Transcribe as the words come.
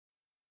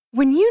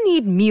When you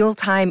need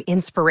mealtime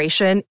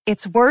inspiration,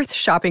 it's worth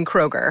shopping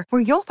Kroger,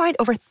 where you'll find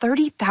over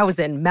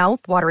 30,000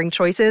 mouth-watering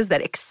choices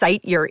that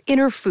excite your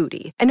inner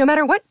foodie. And no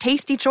matter what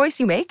tasty choice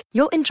you make,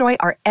 you'll enjoy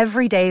our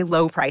everyday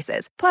low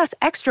prices, plus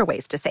extra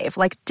ways to save,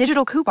 like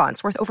digital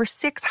coupons worth over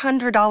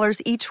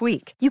 $600 each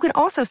week. You can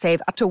also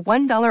save up to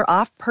 $1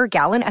 off per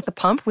gallon at the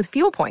pump with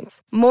fuel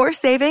points. More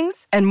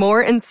savings and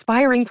more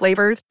inspiring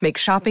flavors make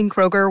shopping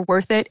Kroger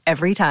worth it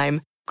every time.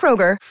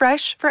 Kroger,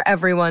 fresh for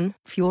everyone.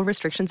 Fuel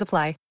restrictions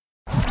apply.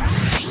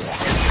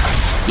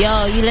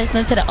 Yo, you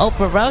listening to the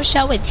Oprah Rose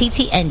Show with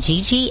TT and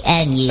Gigi,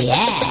 and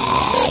yeah,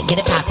 get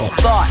it poppin'.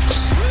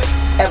 Thoughts.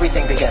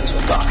 Everything begins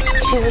with thoughts.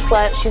 She's a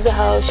slut, she's a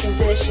hoe, she's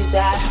this, she's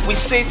that. We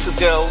say to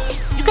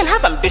girls, you can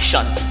have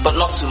ambition, but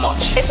not too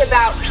much. It's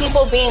about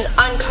people being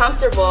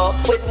uncomfortable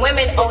with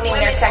women owning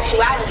their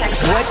sexuality.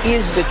 What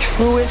is the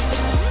truest,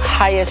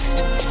 highest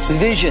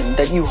vision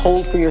that you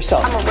hold for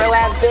yourself? I'm a real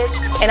ass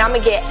bitch, and I'm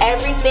gonna get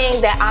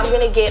everything that I'm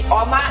gonna get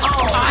on my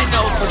own. I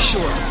know for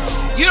sure.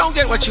 You don't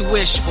get what you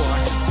wish for.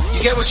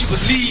 You get what you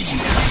believe.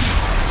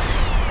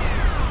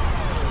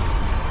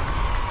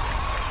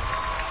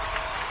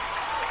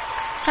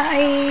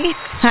 Hi.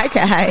 Hi,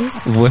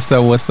 guys.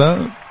 What's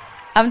up?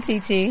 I'm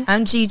TT.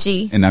 I'm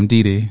Gigi. And I'm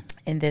Didi.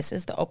 And this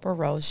is the Oprah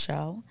Rose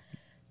Show.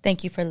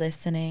 Thank you for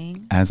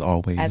listening. As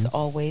always. As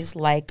always,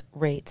 like,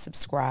 rate,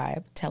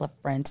 subscribe, tell a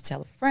friend to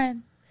tell a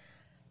friend.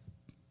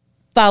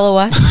 Follow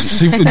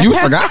us. You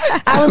forgot?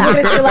 I was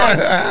looking at you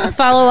like,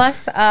 follow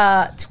us.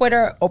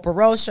 Twitter, Oprah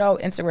Rose Show.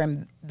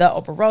 Instagram, The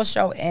Oprah Rose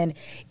Show. And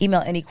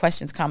email any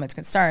questions, comments,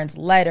 concerns,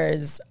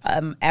 letters,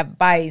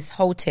 advice,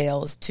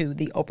 hotels to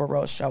the Oprah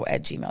Rose Show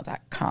at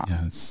gmail.com.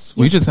 Yes.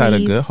 We just had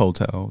a good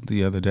hotel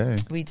the other day.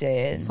 We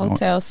did.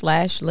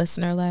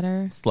 Hotel/listener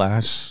letter.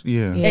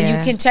 Yeah. And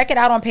you can check it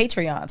out on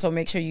Patreon. So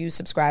make sure you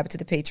subscribe to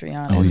the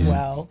Patreon as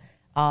well.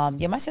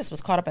 My sis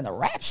was caught up in the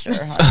rapture.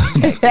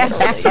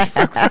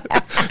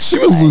 She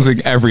was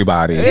losing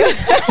everybody. For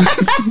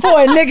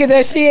a nigga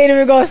that she ain't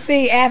even gonna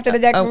see after the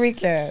next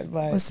weekend.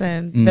 But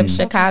listen, the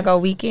Chicago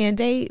weekend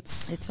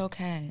dates. It's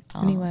okay.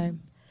 Anyway.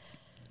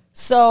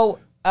 So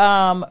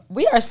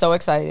we are so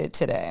excited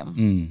today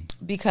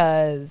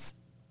because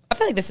I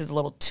feel like this is a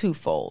little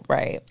twofold,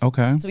 right?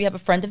 Okay. So we have a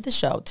friend of the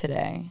show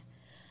today.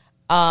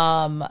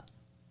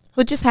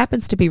 Who just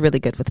happens to be really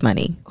good with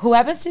money.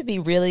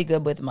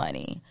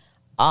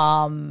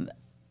 And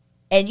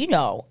you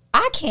know,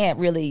 I can't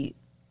really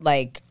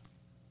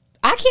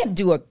I can't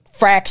do a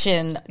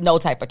fraction, no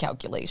type of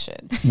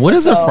calculation. What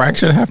does a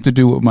fraction have to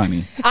do with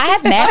money? I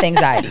have math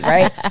anxiety,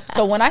 right?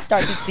 So when I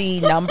start to see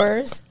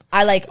numbers,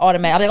 I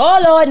automatically, I'm like,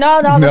 oh Lord, no,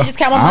 let me just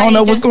count my money. I don't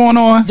know what's going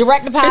on.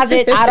 Direct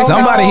deposit, I don't know.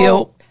 Somebody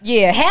help.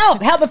 Yeah,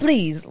 help it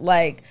please.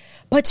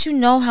 But you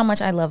know how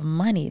much I love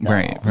money though.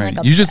 Right.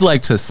 You just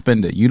like to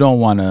spend it. You don't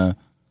want to.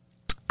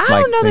 I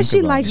don't know that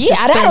she likes to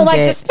spend it. I don't like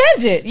to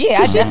spend it.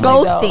 Yeah, she's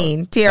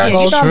Goldstein. Tiara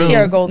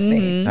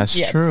Goldstein. That's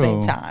true. At the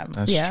same time.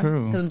 That's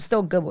true. Because I'm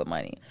still good with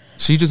money.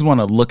 She just want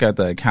to look at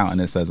the account and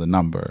it says a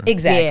number.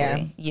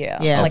 Exactly. Yeah.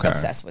 I'm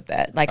obsessed with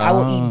that. I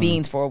will eat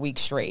beans for a week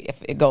straight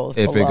if it goes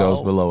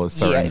below a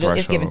certain threshold.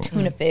 It's giving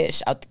tuna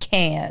fish out the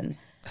can.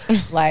 I'd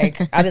be like,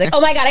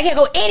 oh my God, I can't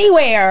go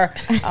anywhere.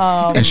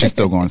 And she's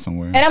still going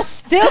somewhere. And I'm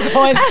still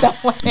going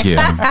somewhere.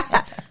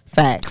 Yeah.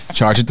 Facts.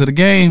 Charge it to the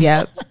game.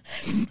 Yep.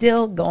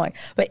 Still going.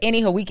 But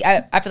anyhow,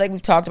 I feel like we've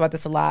talked about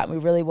this a lot. We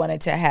really wanted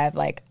to have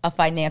a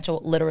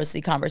financial literacy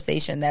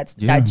conversation that's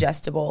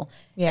digestible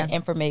and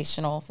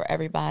informational for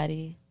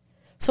everybody.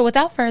 So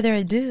without further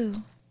ado.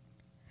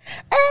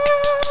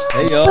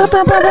 Hey y'all. What's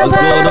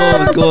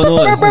going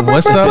on?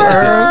 What's up,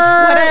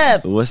 Earl? What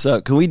up? What's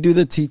up? Can we do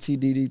the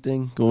TTDD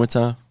thing one more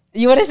time?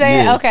 You want to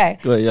say it? Okay.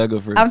 Go ahead, y'all go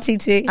first. I'm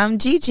TT. I'm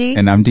Gigi.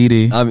 And I'm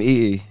Didi. I'm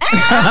EE.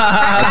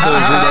 I told you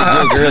that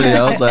joke earlier.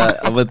 I was like,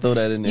 I'm going to throw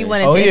that in there. You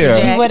wanted to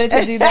interject? You wanted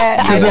to do that?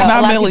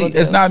 Because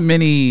it's not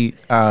many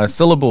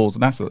syllables.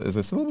 Is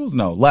it syllables?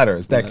 No,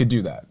 letters that could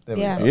do that.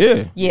 Yeah,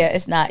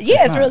 it's not.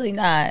 Yeah, it's really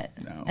not.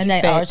 No. And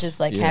then ours just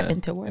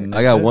happened to work.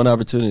 I got one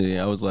opportunity.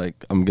 I was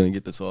like, I'm going to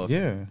get this off.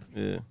 Yeah.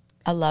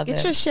 I love it.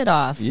 Get your shit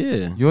off.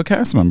 Yeah. You're a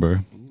cast member.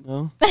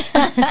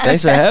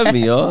 Thanks for having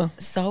me, y'all.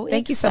 So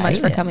thank you so much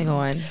for coming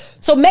on.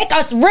 So make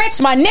us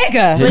rich, my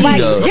nigga.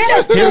 Get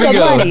us to the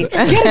money.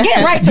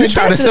 Get right to it. You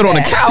trying to sit on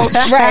the couch,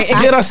 right?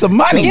 Get us some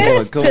money. Get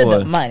us to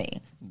the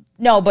money.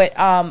 No, but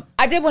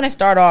I did want to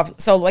start off.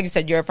 So, like you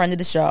said, you're a friend of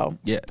the show.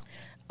 Yeah.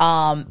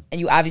 And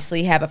you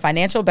obviously have a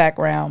financial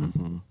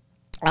background.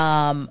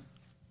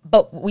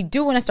 But we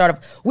do want to start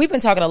off. We've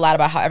been talking a lot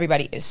about how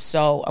everybody is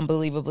so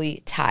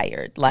unbelievably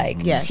tired.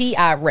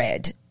 T.I.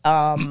 read.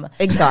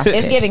 Exhausted.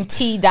 It's giving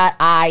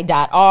T.I.R.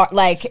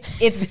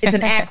 It's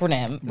an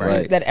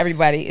acronym that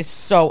everybody is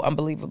so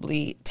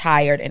unbelievably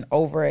tired and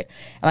over it.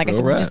 And like I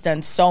said, we've just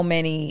done so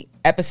many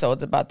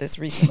episodes about this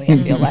recently. I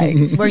feel like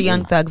we're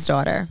Young Thug's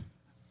daughter.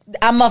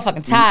 I'm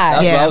motherfucking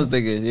tired. That's what I was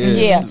thinking.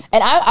 Yeah.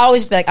 And I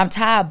always be like, I'm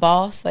tired,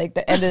 boss.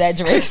 The end of that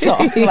Drake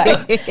song.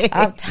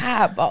 I'm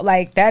tired, boss.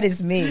 That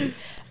is me.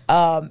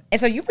 And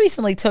so you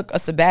recently took a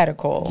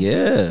sabbatical.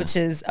 Yeah. Which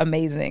is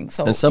amazing.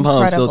 So and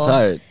somehow incredible. I'm still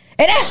tired.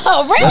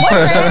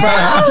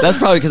 That's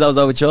probably because I was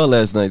out with y'all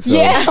last night. So.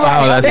 Yeah.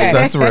 Oh,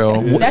 that's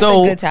real. That's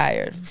So a good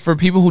tired. for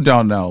people who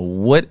don't know,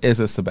 what is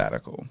a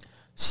sabbatical?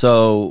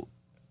 So,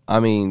 I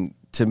mean,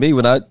 to me,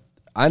 when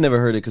I never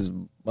heard it because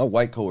my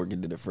white coworker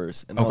did it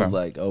first, and I was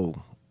like, oh,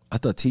 I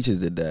thought teachers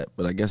did that,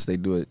 but I guess they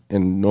do it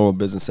in normal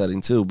business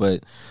setting too.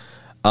 But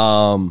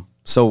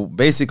so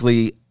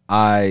basically,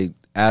 I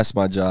asked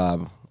my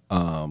job.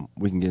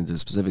 We can get into the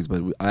specifics,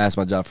 but I asked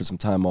my job for some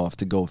time off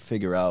to go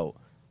figure out,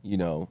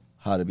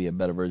 how to be a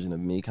better version of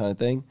me, kind of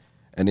thing.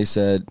 And they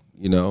said,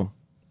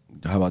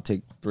 how about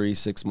take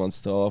 3-6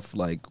 months off,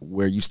 like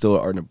where you still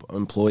are an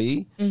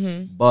employee,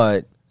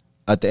 but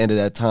at the end of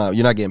that time,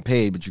 you're not getting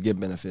paid, but you get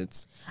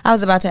benefits. I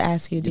was about to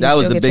ask you, do That you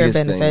was still the get your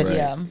biggest thing,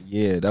 benefits? right?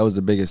 Yeah, that was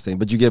the biggest thing.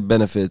 But you get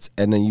benefits,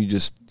 and then you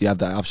have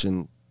the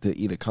option to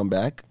either come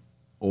back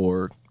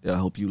or they'll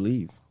help you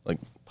leave, like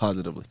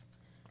positively.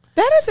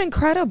 That is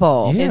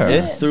incredible. Yeah.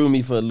 It threw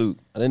me for a loop.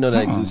 I didn't know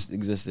that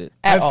existed.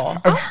 At all.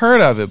 I've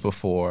heard of it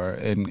before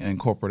in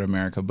corporate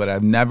America, but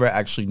I've never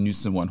actually knew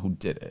someone who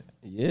did it.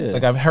 Yeah.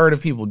 Like I've heard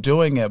of people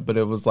doing it, but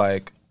it was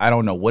like, I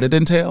don't know what it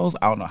entails.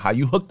 I don't know how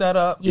you hook that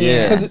up.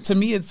 Yeah. Because to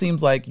me, it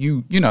seems like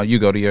you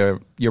go to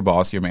your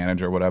boss, your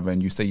manager, or whatever,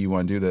 and you say you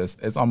want to do this.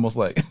 It's almost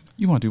like,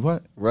 you want to do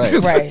what? Right.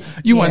 It's Right.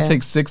 like, you want to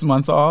take 6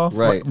 months off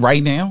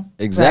right now?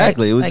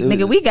 Exactly. It was, Like,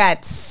 nigga, we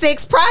got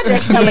 6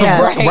 projects coming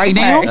up. Right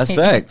now? That's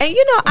fact. And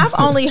I've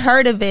only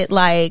heard of it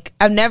like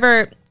I've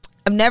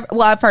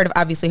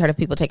obviously heard of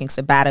people taking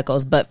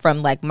sabbaticals, but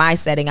from like my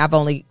setting, I've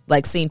only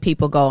like seen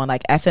people go on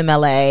like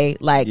FMLA,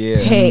 like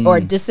pay or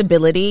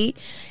disability.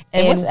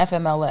 And what's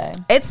FMLA?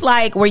 It's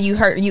like where you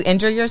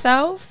injure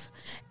yourself.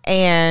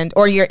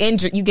 Or you're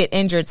injured, you get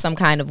injured some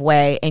kind of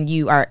way, and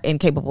you are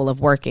incapable of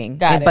working.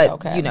 Got it, but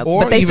okay.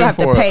 Or but they even still have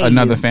for to pay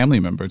another you. family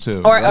member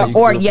too. Or Right,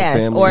 or you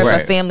yes, family. or if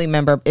Right. a family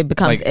member it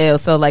becomes Like- ill.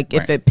 So like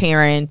if Right. a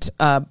parent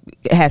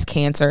has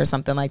cancer or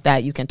something like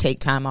that, you can take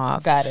time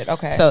off. Got it.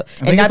 Okay. So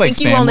I think it's like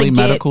you family only get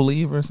medical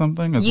leave or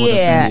something. is what it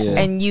yeah, is. Yeah.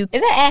 and you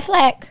Is that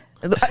Aflac?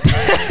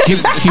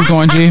 keep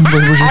going, G. What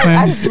was you saying?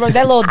 I just remember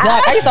that little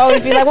duck. I used to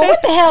always be like, well,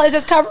 what the hell is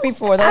this covering me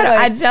for?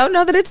 I don't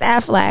know that it's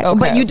Aflac, Okay.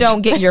 but you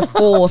don't get your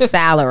full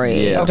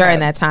salary Yeah. during Okay.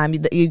 that time.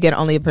 You get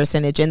only a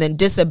percentage, and then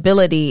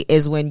disability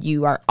is when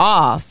you are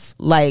off,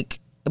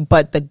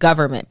 but the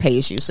government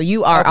pays you, so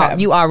you are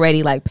Okay. you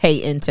already like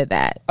pay into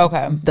that.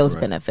 Okay. Those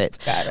benefits.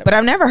 Got it. But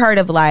I've never heard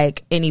of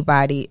like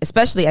anybody,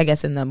 especially I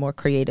guess in the more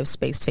creative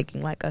space,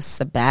 taking like a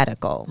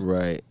sabbatical.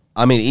 Right.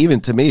 I mean,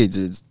 even to me,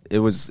 it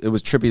was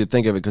trippy to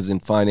think of it because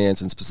in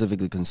finance and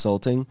specifically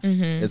consulting,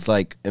 it's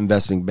like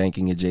investment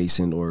banking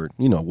adjacent or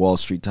Wall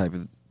Street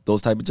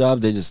those type of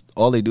jobs.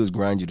 All they do is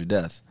grind you to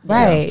death.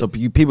 Right. So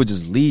people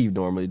just leave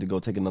normally to go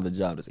take another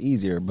job that's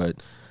easier. But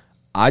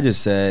I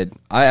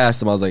asked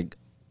them, I was like,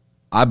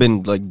 I've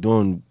been like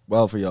doing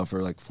well for y'all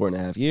for like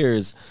 4.5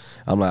 years.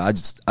 I'm like,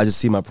 I just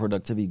see my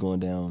productivity going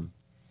down.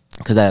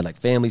 Because I had like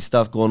family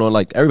stuff going on,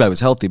 like everybody was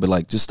healthy, but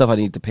like just stuff I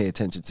needed to pay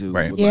attention to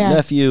with my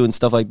nephew and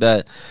stuff like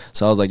that.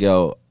 So I was like,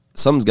 yo,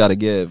 something's got to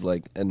give,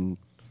 like, and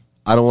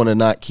I don't want to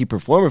not keep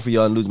performing for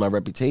y'all and lose my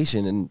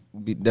reputation, and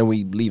then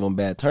we leave on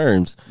bad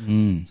terms.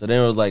 So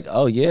then it was like,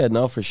 oh yeah,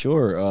 no, for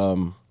sure,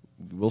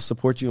 we'll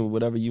support you in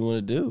whatever you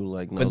want to do.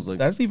 Like, and I was like,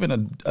 that's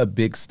even a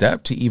big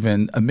step to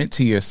even admit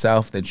to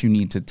yourself that you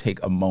need to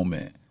take a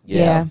moment.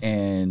 Yeah.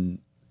 And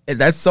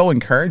that's so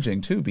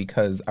encouraging too,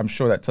 because I'm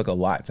sure that took a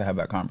lot to have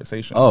that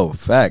conversation. Oh,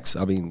 facts.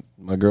 I mean,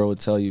 my girl would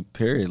tell you,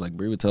 period. Like,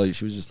 Brie would tell you,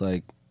 she was just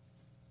like,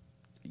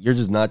 you're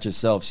just not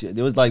yourself.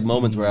 There was like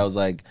moments where I was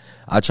like,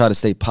 I try to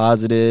stay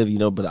positive,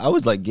 but I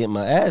was like getting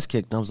my ass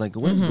kicked. And I was like,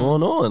 what is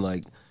going on?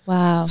 Like,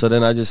 Wow. so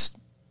then I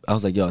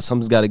was like, yo,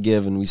 something's got to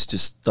give. And we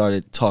just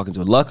started talking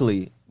to it.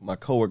 Luckily, my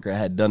coworker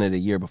had done it a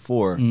year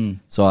before.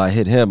 So I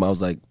hit him. I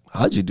was like,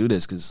 how'd you do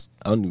this? Because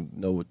I don't even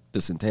know what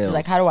this entails.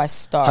 Like, how do I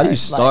start? How do you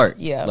start?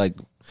 Like,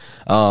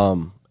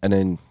 And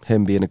then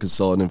him being a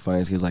consultant in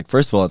finance, he's like,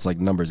 first of all, it's like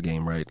numbers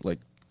game, right? Like,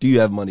 do you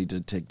have money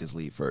to take this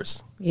leave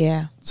first?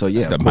 Yeah. So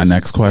yeah, That's of my course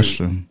next you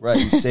question. save. Right,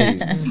 you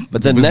save.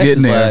 But then Was next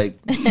is getting there. like,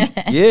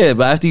 yeah,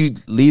 but after you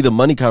leave the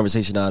money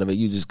conversation out of it,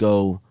 you just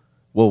go,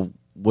 well,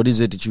 what is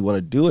it that you want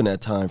to do in that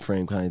time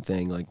frame kind of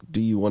thing? Like, do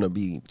you want to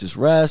be just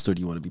rest, or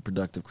do you want to be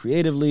productive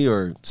creatively,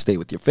 or stay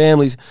with your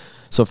families?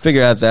 So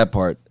figure out that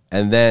part.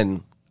 And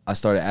then I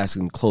started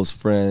asking close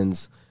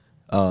friends,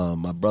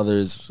 my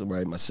brothers,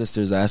 right, my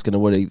sisters, asking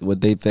them what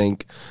they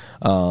think.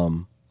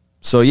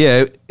 So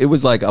yeah, it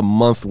was like a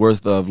month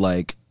worth of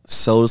like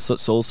soul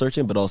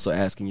searching, but also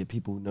asking your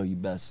people who know you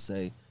best,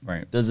 say,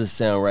 Right. does this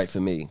sound right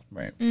for me?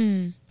 Right.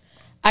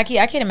 I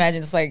can't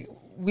imagine. It's like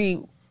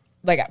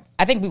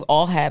I think we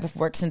all have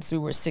worked since we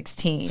were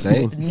 16.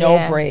 Same. With no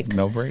Yeah. break.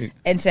 No break.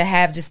 And to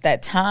have just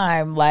that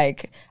time,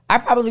 like, I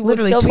probably would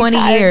Literally still 20 be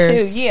tired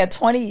years. too. Yeah,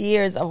 20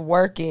 years of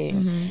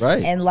working,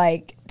 Right. And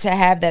like to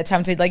have that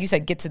time to, like you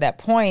said, get to that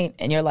point,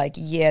 and you're like,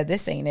 yeah,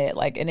 this ain't it.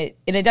 Like, and it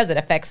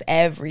affects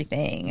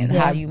everything and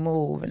how you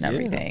move and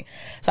everything.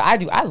 So I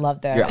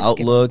love that. Your I just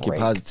give it a outlook, your break.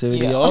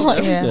 positivity, Yeah. all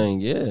everything.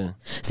 Yeah.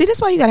 See,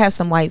 that's why you gotta have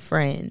some white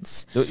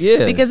friends.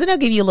 Yeah. Because then they'll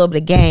give you a little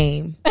bit of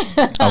game.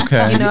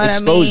 Okay. You know what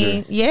Exposure. I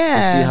mean? Yeah.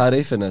 To see how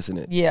they finessing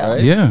it. Yeah.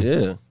 Right? Yeah.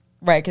 Yeah.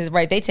 Right, because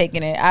they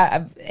taking it.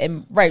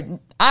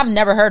 I've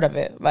never heard of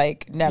it,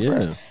 like never.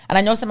 Yeah. And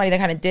I know somebody that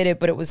kind of did it,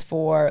 but it was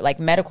for like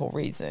medical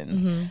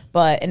reasons.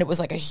 And it was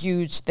like a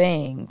huge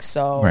thing.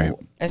 So Right.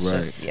 it's Right.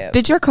 just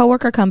Did your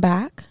coworker come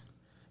back?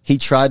 He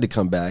tried to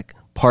come back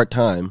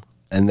part-time,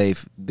 and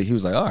he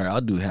was like, all right,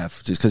 I'll do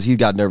half, just because he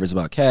got nervous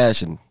about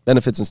cash and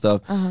benefits and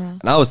stuff. And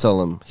I was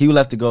telling him he would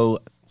have to go,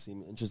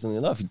 interestingly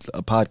enough,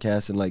 a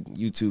podcast and like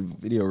YouTube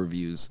video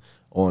reviews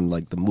on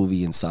like the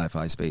movie and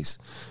sci-fi space,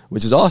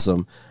 which is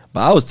awesome.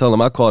 But I was telling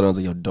him, I called him, I was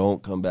like, yo,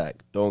 don't come back.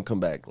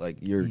 Like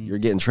you're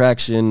getting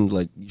traction,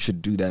 like you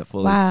should do that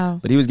fully. Wow.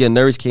 But he was getting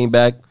nervous, came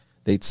back.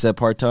 They said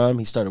part-time.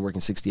 He started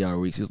working 60-hour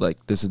weeks. He was like,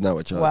 this is not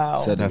what y'all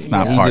said. That's to me.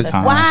 not He just-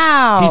 part-time.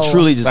 Wow. He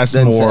truly just That's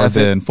then more said,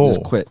 than full.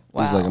 Just quit. He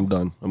was Wow. like, I'm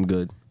done. I'm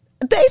good.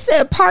 They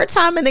said part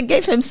time and then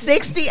gave him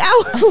 60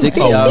 hours.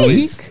 60 A hours.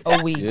 week?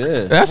 a week.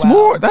 Yeah. That's Wow.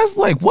 more. That's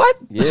like what?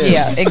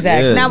 Yeah,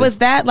 exactly. Now, was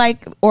that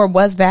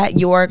was that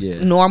your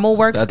Yeah. normal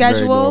work That's schedule?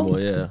 very normal,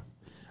 yeah.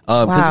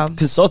 Wow.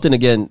 Consulting,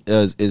 again,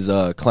 is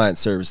client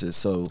services.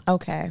 So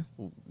Okay.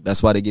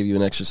 that's why they give you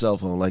an extra cell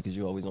phone, like, because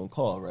you're always on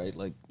call, right?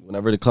 Like,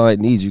 whenever the client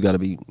needs you, got to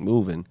be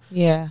moving.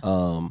 Yeah.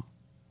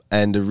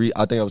 And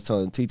I think I was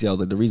telling TT, I was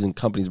like, the reason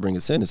companies bring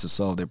us in is to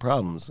solve their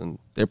problems. And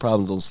their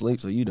problems don't sleep,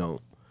 so you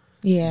don't.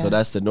 Yeah. So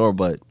that's the norm.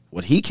 But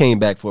what he came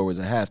back for was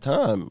a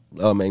half-time,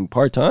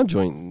 part-time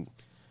joint. And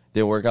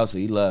didn't work out, so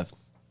he left.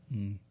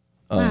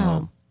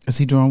 Wow. Is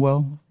he doing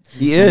well?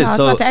 He is. I was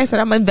so about to ask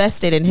that. I'm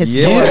invested in his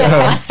story.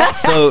 yeah.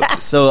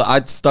 so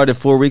I started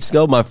 4 weeks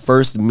ago. My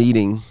first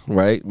meeting,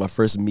 right? My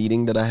first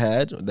meeting that I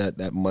had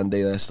that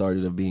Monday that I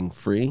started of being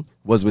free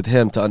was with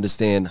him to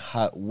understand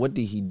what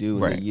did he do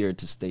in Right. a year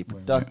to stay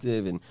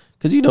productive, and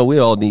because we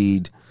all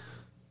need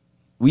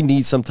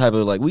some type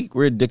of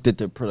we're addicted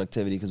to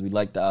productivity because we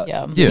like the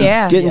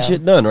Yeah. getting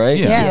shit done, right?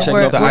 Yeah. Checking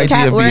We're, off The we're,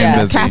 idea of we're being in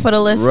this busy.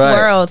 capitalist Right.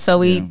 world, so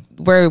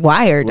we're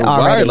wired We're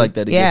already. wired like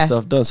that to get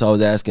stuff done. So I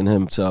was asking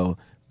him.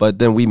 But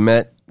then we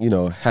met.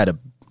 Had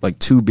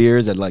two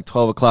beers at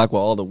 12 o'clock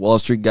while all the Wall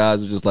Street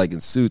guys were just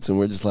in suits, and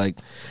we're just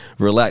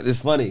relaxed. It's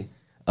funny.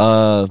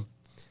 Our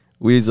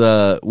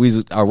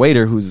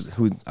waiter,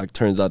 who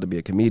turns out to be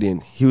a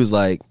comedian, he was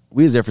like,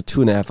 we was there for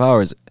 2.5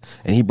 hours,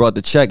 and he brought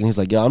the check, and he's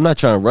like, yo, I'm not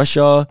trying to rush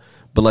y'all,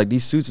 but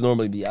these suits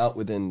normally be out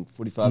within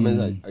 45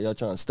 minutes. Are y'all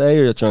trying to stay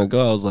or y'all trying to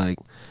go? I was like,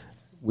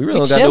 we really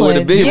don't got nowhere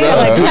to be, Yeah,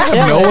 bro. like,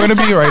 chilling. Nowhere to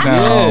be right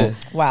now. Yeah.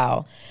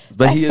 Wow. But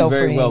That's he is so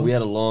very freeing. well. We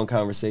had a long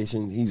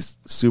conversation. He's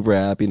super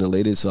happy and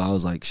elated. So I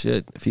was like,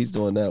 shit, if he's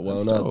doing that, why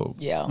That's not dope.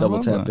 Yeah. double I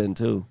love tap that. in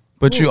too?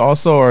 But you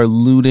also are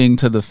alluding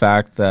to the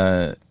fact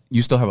that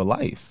you still have a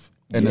life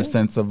in the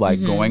sense of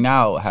going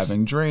out,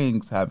 having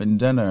drinks, having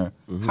dinner.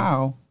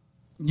 How?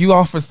 You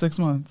off for 6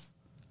 months.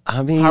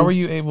 I mean, How are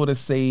you able to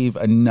save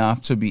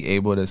enough to be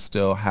able to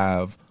still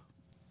have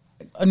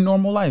a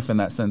normal life in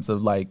that sense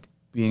of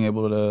being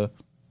able to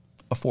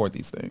afford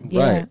these things?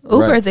 Yeah. Right, Uber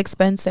right. is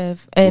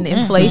expensive, and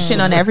inflation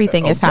on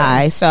everything is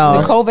high. The So,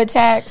 COVID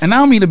tax. And I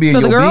don't mean to be in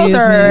the your girls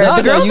are. business.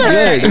 The girls you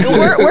good.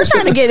 are. We're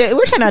trying to get it.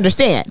 We're trying to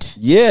understand.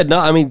 Yeah, no,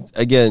 I mean,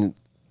 again,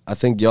 I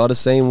think y'all the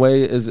same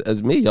way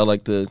as me. Y'all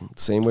like the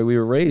same way we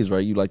were raised,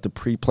 right? You like to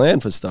pre-plan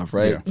for stuff,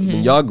 right? Yeah.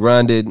 And y'all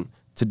grinded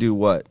to do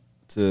what?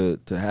 To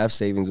have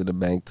savings in the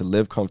bank, to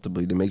live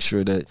comfortably, to make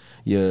sure that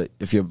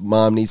if your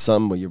mom needs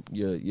something or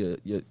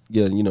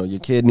your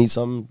kid needs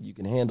something, you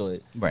can handle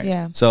it. Right.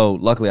 Yeah. So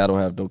luckily, I don't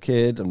have no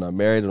kid. I'm not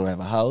married. I don't have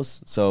a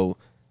house. So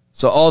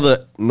all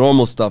the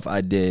normal stuff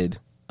I did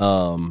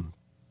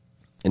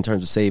in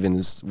terms of saving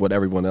is what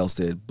everyone else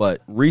did.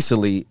 But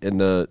recently,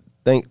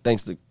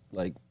 thanks to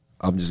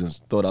I'm just gonna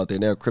throw it out there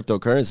now,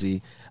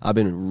 cryptocurrency. I've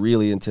been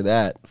really into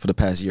that for the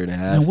past year and a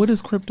half. And what is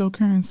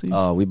cryptocurrency?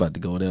 Oh, we about to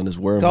go down this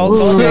wormhole.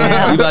 Go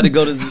down. We about to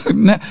go to.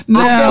 Now,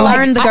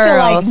 Learn the I feel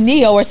like girls.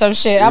 Neo or some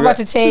shit. I'm about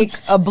to take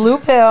a blue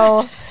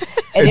pill.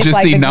 And it's just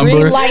like see the numbers.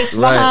 green lights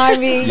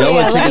behind me. Y'all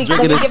Yeah, want let me to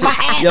drink it? get my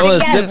act Y'all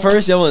want to together. sip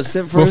first? Y'all want to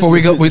sip first? before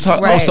we go, we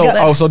talk. Right.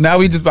 So now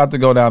we just about to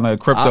go down to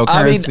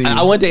cryptocurrency.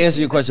 I want to answer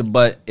your question,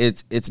 but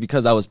it's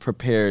because I was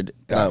prepared.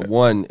 Got it.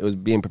 One, it was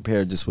being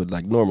prepared just with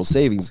normal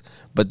savings,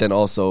 but then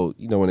also,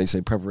 when they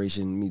say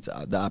preparation meets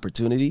the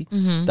opportunity,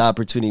 the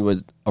opportunity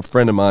was a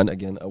friend of mine,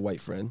 again, a white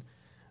friend,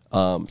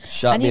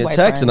 shot need me a white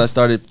text, and I friends.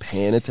 started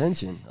paying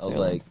attention. I was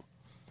like,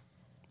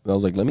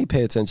 let me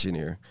pay attention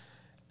here.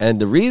 And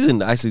the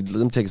reason, actually,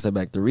 let me take a step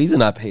back. The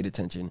reason I paid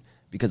attention,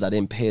 because I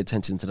didn't pay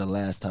attention to the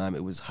last time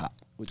it was hot,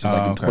 which was in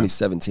okay.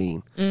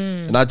 2017.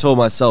 And I told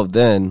myself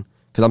then,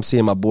 because I'm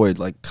seeing my boy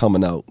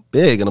coming out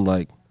big, and I'm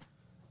like,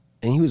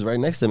 and he was right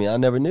next to me. I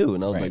never knew,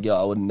 and I was Right. like, yo,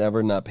 I would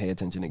never not pay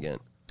attention again.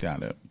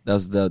 Got it.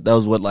 That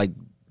was what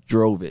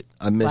drove it.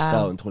 I missed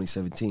out in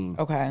 2017.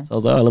 Okay. So I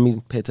was like, all right, let me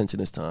pay attention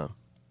this time.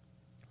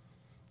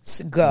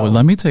 Go. Well,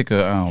 let me take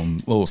a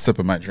little sip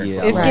of my drink.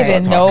 Yeah. It's Right.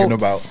 giving talking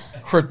notes.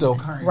 about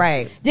cryptocurrency.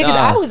 Right.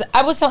 Yeah, because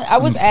I was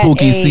at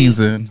Spooky a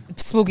season.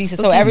 Spooky season.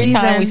 So Spooky every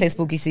time season. we say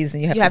spooky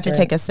season, you have to drink.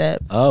 take a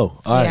sip. Oh,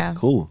 all right, Yeah.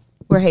 cool.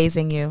 We're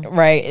hazing you.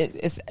 Right.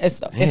 It's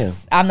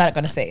I'm not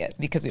going to say it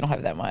because we don't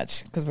have that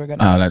much because we're going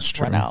to That's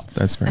true. run out.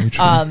 That's very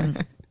true.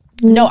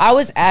 No, I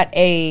was at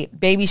a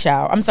baby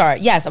shower. I'm sorry.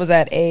 Yes, I was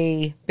at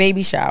a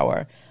baby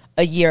shower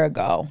a year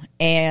ago,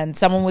 and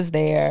someone was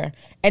there,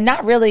 and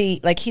not really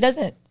like he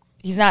doesn't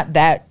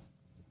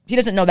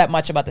know that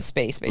much about the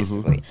space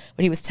basically,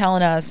 but he was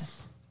telling us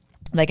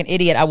like an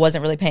idiot I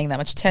wasn't really paying that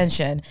much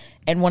attention,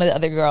 and one of the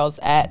other girls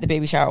at the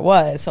baby shower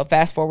was. So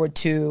fast forward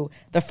to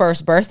the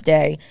first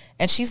birthday,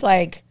 and she's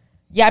like,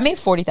 "Yeah, I made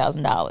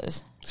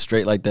 $40,000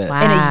 Straight like that.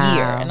 in a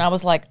year," and I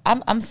was like,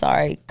 "I'm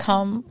sorry,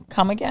 come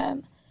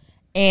again."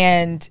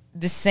 And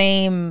the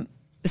same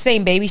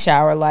baby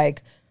shower,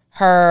 like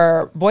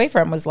her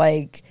boyfriend was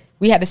like,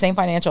 we had the same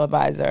financial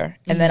advisor,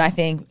 and then I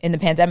think in the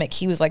pandemic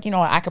he was like, you know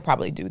what, I could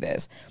probably do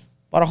this.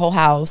 Bought a whole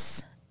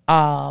house,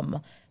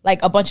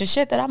 like a bunch of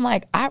shit that I'm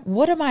like,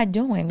 what am I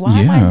doing? Why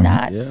am I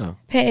not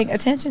paying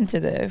attention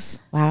to this?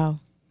 Wow.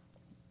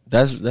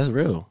 That's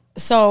real.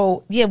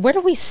 So yeah, where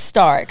do we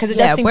start? Because it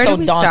does seem so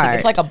daunting. Start?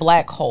 It's like a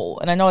black hole,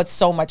 and I know it's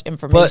so much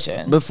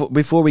information. But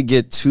before we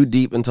get too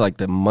deep into like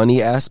the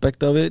money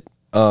aspect of it,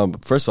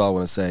 first of all, I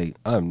want to say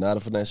I'm not a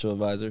financial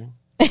advisor.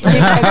 You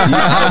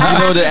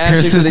know the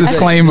Here's his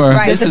disclaimer.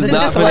 Right. This is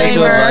not disclaimer.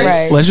 financial advice.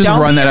 Right. Let's just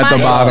Don't run be that in at the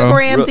my bottom.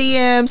 Instagram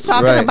DMs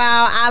talking Right.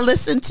 about I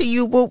listened to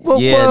you. Whoop,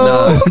 whoop, Yeah,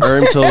 whoop. nah.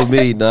 Erm told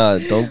me, nah,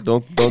 don't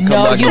come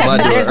No, back on my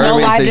door. there's no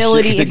Erm ain't say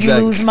liability shit. if you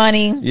Exactly. lose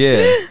money.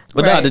 Yeah,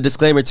 but Right. nah, the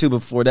disclaimer too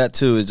before that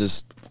too is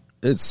just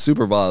it's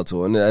super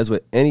volatile, and as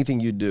with anything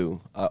you do,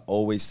 I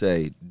always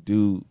say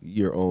do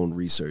your own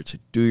research,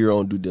 do your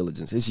own due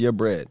diligence. It's your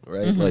bread,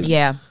 right? Like,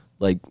 Yeah.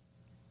 like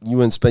you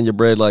wouldn't spend your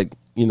bread like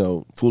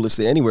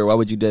foolishly anywhere. Why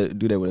would you do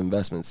that with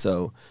investments?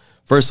 So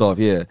first off,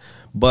 yeah,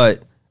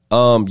 but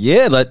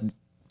like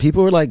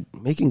people are like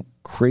making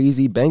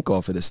crazy bank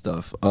off of this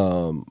stuff.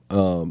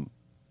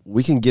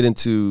 We can get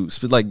into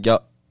like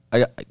y'all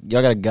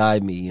gotta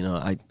guide me.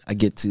 I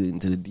get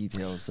into the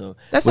details. So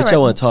That's what all right.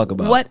 y'all want to talk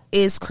about? What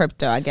is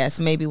crypto? I guess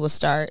maybe we'll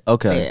start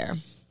there.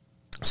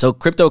 So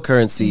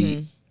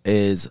cryptocurrency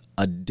is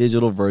a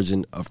digital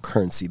version of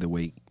currency the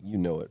way you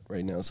know it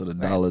right now. So the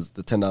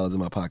 $10 in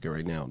my pocket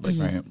right now, like,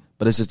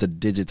 but it's just a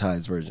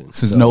digitized version.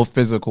 This is no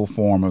physical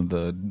form of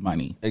the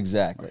money.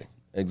 Exactly.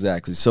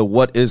 So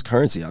what is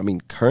currency? I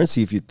mean,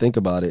 currency, if you think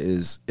about it,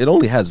 it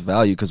only has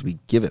value because we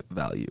give it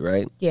value,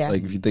 right? Yeah.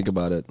 Like if you think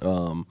about it,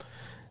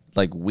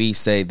 like we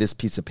say this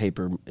piece of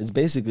paper, it's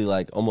basically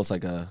like almost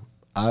like a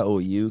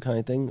IOU kind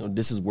of thing. Or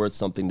this is worth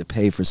something to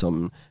pay for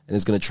something, and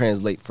it's going to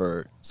translate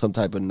for some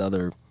type of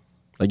another.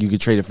 Like you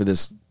could trade it for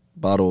this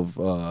bottle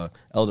of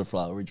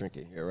elderflower we're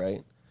drinking here,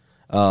 right?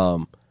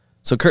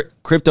 So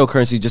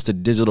cryptocurrency is just a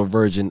digital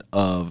version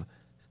of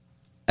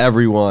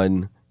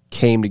everyone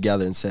came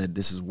together and said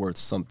this is worth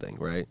something,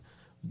 right?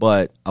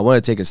 But I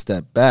want to take a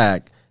step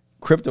back.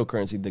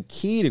 Cryptocurrency, the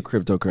key to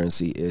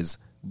cryptocurrency is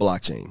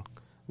blockchain.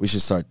 We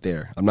should start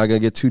there. I'm not going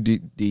to get too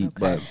deep,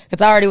 but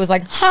Because I already was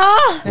like,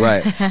 huh?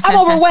 right. I'm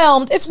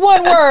overwhelmed. It's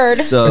one word.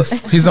 So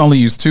He's only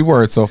used 2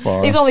 words so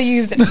far. He's only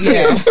used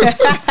two.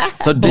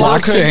 So digital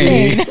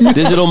currency,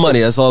 digital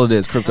money, that's all it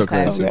is,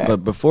 cryptocurrency. Okay.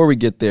 But before we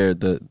get there,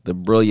 the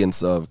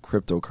brilliance of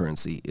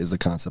cryptocurrency is the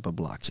concept of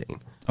blockchain.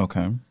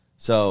 Okay.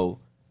 So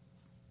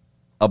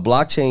a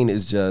blockchain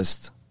is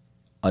just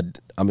I'm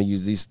going to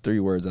use these 3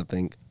 words, I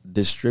think,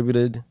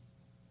 distributed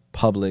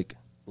public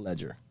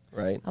ledger,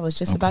 right? I was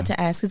just about to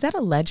ask, is that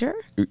a ledger?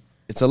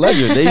 It's a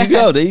ledger.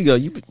 There you go.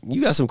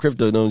 You got some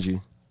crypto, don't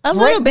you? A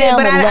Break little bit, down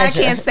but the I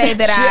ledger. can't say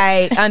that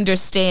I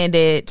understand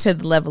it to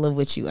the level of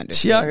which you understand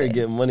She out here it.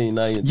 getting money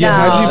now. Yeah,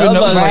 how'd you even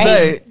know? I was about to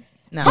Right? say,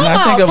 No. When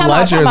I think of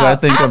ledgers, I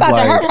think I'm of about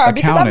to hurt like her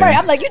because I'm accounting. right.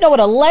 I'm like, you know what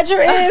a ledger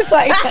is?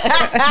 Like,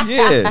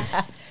 yeah.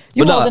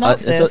 you But holding up,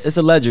 sis. it's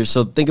a ledger.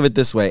 So think of it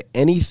this way: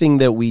 anything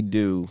that we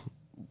do,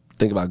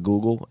 think about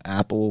Google,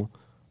 Apple,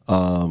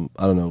 I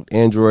don't know,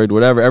 Android,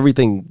 whatever,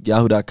 everything,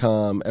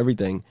 Yahoo.com,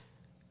 everything.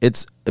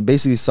 It's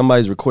basically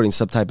somebody's recording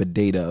some type of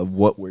data of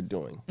what we're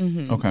doing.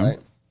 Okay. Right?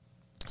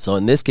 So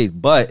in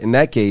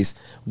that case,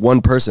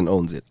 one person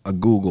owns it, a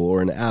Google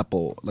or an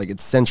Apple, like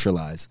it's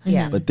centralized.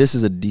 Yeah. But this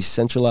is a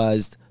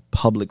decentralized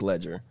public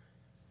ledger.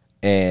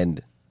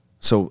 And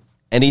so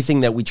anything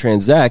that we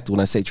transact, when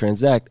I say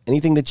transact,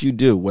 anything that you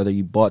do, whether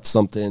you bought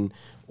something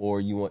or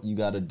you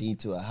got a deed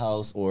to a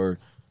house or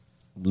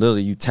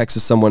literally you texted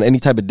someone, any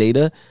type of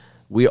data,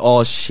 we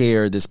all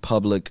share this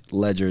public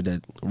ledger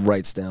that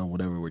writes down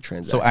whatever we're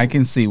transacting. So I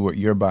can see what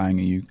you're buying,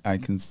 and you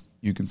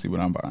can see what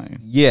I'm buying.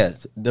 Yeah,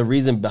 the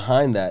reason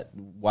behind that,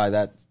 why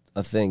that's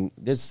a thing,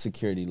 there's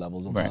security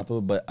levels on Right. top of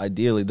it, but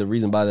ideally the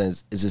reason behind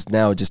that is just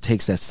now it just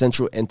takes that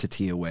central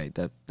entity away,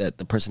 that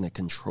the person that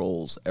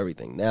controls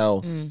everything.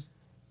 Now,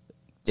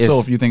 So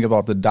if you think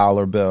about the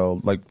dollar bill,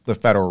 like the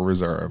Federal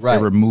Reserve, Right.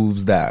 it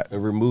removes that. It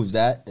removes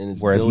that, and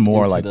it's where it's built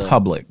more into like the,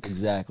 public.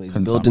 Exactly, it's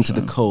built into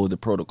the consumption. code, the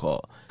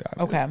protocol.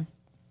 Okay.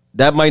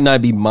 That might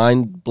not be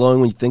mind blowing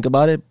when you think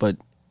about it, but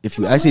if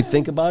you actually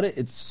think about it,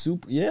 it's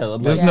super. Yeah,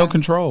 There's no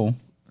control.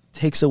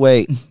 Takes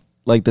away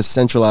like the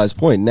centralized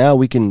point. Now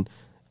we can,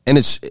 and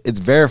it's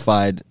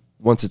verified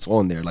once it's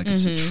on there. Like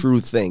it's a true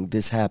thing.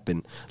 This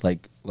happened.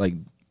 Like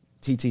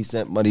TT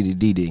sent money to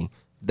DD.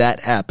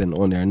 That happened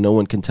on there. No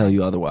one can tell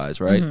you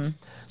otherwise, right?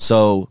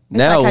 So It's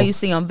now, like how you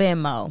see on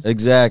Venmo.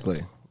 exactly.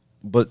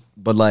 But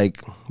like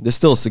there's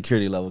still a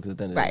security level because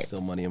then there's Right. still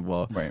money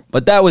involved. Right.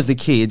 But that was the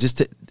key. It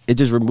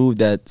just removed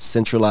that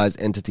centralized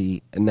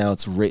entity, and now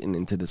it's written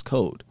into this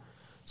code.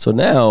 So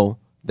now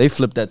they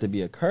flipped that to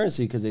be a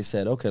currency because they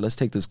said, okay, let's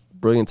take this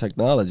brilliant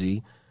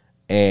technology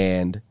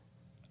and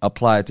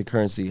apply it to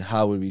currency.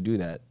 How would we do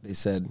that? They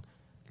said,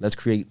 let's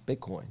create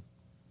Bitcoin.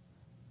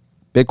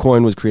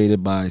 Bitcoin was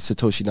created by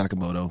Satoshi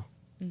Nakamoto.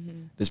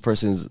 This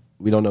person's,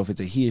 we don't know if it's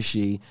a he or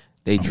she.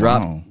 They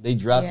dropped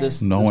Yeah.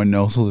 this. No one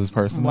knows who this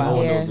person No is.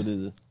 one Yeah. knows what it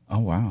is. Oh,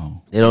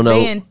 wow. They don't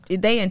know.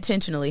 They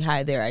intentionally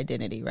hide their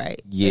identity,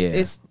 right? Yeah.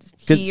 Is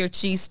 'Cause- he or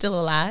she still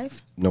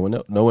alive? No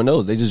one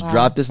knows. They just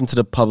dropped this into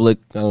the public,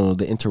 I don't know,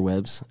 the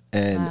interwebs,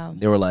 and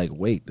they were like,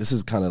 "Wait, this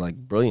is kind of like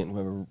brilliant."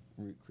 Whoever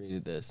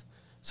created this.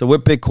 So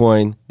with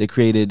Bitcoin, they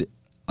created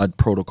a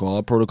protocol.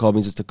 A protocol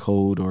means just a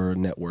code or a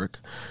network,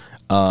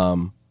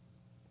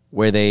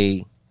 where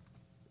they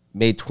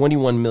made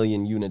 21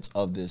 million units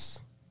of this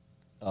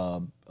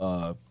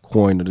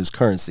coin or this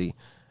currency,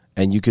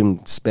 and you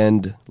can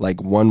spend like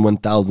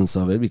 1/1000th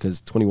of it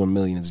because 21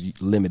 million is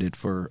limited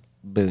for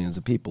billions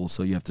of people,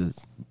 so you have to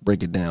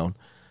break it down.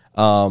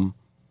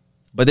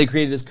 But they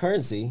created this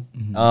currency,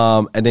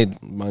 and they,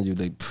 mind you,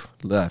 they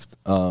left.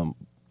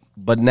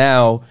 But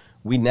now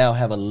we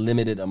have a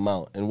limited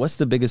amount. And what's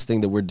the biggest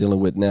thing that we're dealing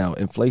with now?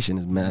 Inflation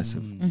is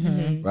massive,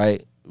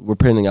 right? We're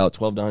printing out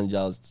 $1,200 to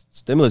 $100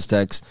 stimulus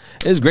checks.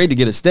 It's great to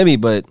get a stimmy,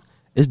 but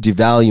it's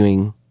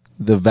devaluing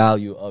the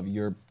value of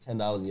your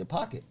 $10 in your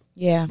pocket.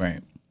 Yeah.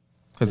 Right.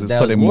 Because it's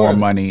That was putting more more.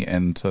 money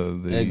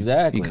into the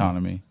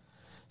economy.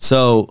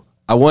 So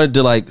I wanted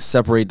to like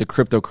separate the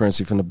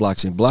cryptocurrency from the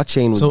blockchain.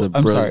 Blockchain was So the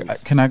I'm sorry.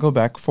 brilliance. Can I go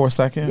back for a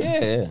second?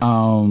 Yeah.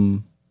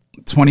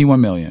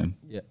 21 million.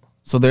 Yeah.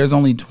 So there's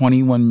only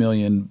 21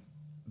 million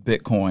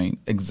Bitcoin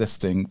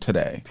existing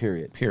today.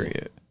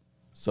 Period.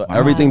 So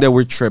everything that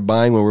we're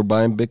buying when we're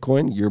buying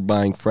Bitcoin, you're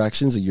buying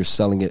fractions and you're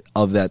selling it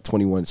of that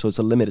 21. So it's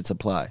a limited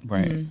supply.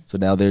 Right. So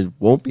now there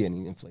won't be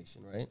any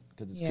inflation, right?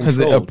 Because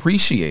it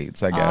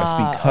appreciates, I guess,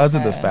 because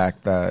of the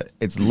fact that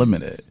it's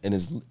limited. And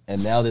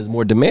now there's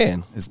more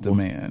demand. It's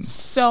demand.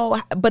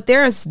 So, but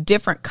there's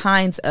different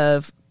kinds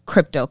of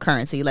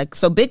cryptocurrency. Like,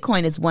 so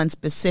Bitcoin is one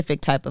specific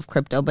type of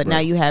crypto, but now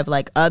you have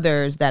like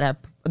others that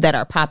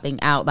are popping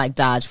out, like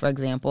Dodge, for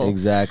example.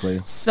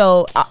 Exactly.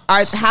 So,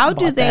 how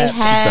do they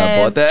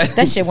have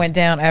that shit went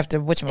down after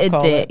whatchamacallit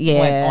It did, yeah.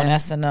 went on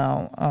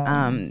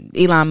SNL.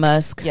 Elon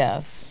Musk?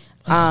 Yes.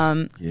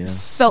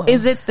 So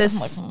is it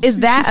this? Is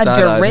that a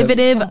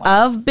derivative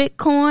of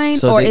Bitcoin,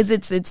 So or they- is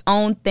it its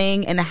own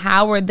thing? And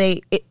how are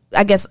they?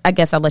 I guess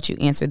I'll let you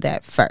answer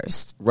that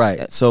first.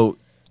 Right. So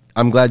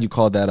I'm glad you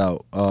called that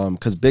out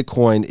because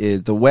Bitcoin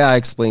is the way I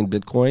explain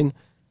Bitcoin.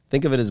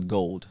 Think of it as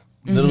gold,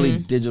 literally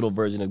digital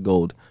version of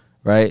gold,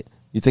 right?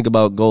 You think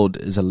about gold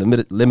is a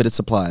limited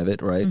supply of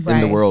it, right? In the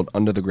Right. world,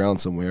 under the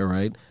ground somewhere,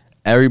 right?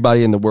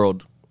 Everybody in the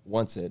world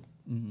wants it,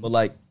 but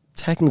like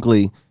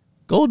technically,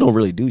 gold don't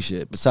really do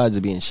shit besides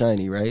it being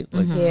shiny, right?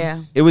 Like,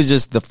 Yeah. it was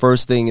just the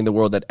first thing in the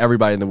world that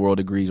everybody in the world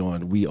agreed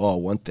on. We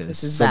all want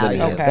this, is so that it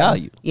value. has Okay.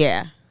 value.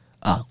 Yeah.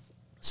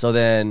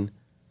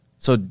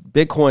 So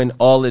Bitcoin,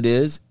 all it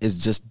is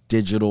just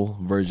digital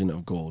version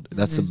of gold.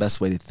 That's the best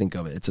way to think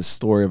of it. It's a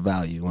store of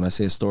value. When I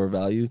say a store of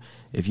value,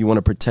 if you want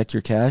to protect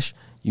your cash,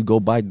 you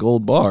go buy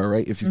gold bar,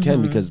 right? If you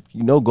can, because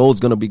you know gold's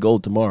going to be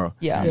gold tomorrow.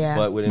 Yeah. Yeah.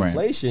 But with Right.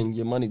 inflation,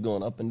 your money's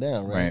going up and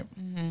down, right?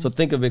 Right. So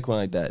think of Bitcoin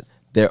like that.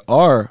 There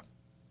are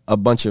a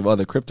bunch of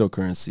other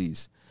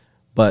cryptocurrencies,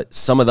 but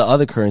some of the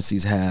other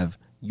currencies have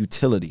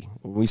utility.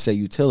 When we say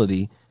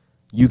utility,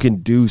 you can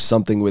do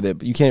something with it,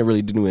 but you can't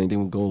really do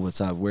anything with gold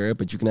besides wear it,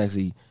 but you can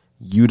actually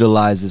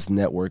utilize this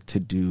network to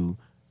do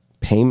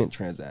payment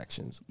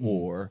transactions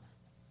or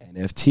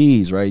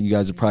NFTs, right? You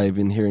guys have probably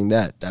been hearing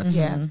that. That's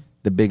Yeah.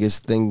 the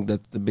biggest thing,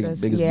 that's the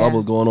biggest yeah.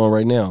 bubble going on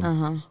right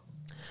now.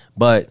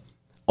 But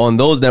on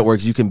those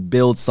networks, you can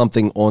build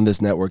something on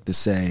this network to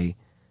say,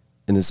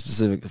 in the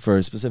specifically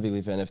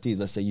for NFTs,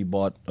 let's say you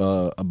bought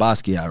a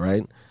Basquiat,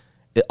 right?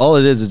 All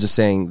it is just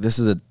saying this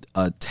is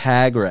a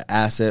tag or an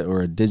asset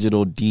or a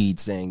digital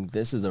deed saying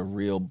this is a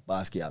real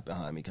Basquiat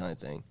behind me kind of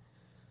thing.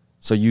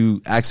 So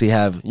you actually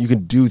you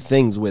can do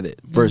things with it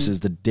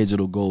versus the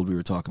digital gold we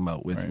were talking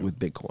about with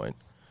Bitcoin.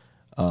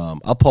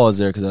 I'll pause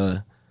there because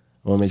I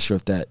want to make sure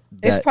if that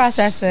It's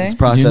processing. It's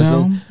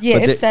processing. You know? Yeah,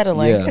 But it's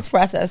settling. yeah. It's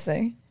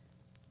processing.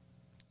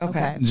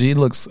 Okay. G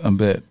looks a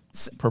bit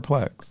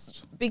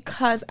perplexed.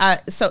 Because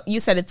so you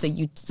said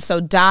so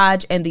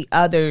Dodge and the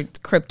other I didn't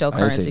say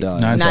cryptocurrencies.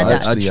 Dodge. No, I Not said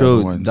Dodge. I the chose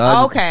other one.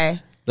 Dodge. Okay.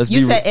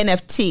 You said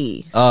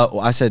NFT.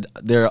 I said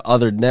there are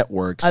other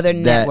networks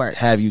that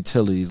have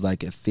utilities like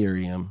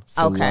Ethereum,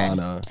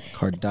 Solana,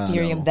 Cardano.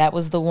 Ethereum, that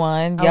was the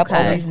one. Yep,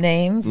 all these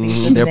names.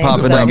 They're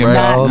popping up,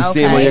 right? You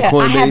see them on your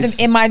Coinbase. I have them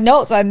in my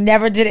notes. I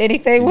never did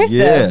anything with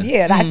them.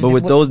 Yeah, but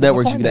with those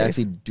networks, you can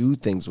actually do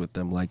things with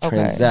them, like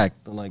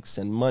transact, like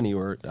send money,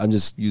 or I'm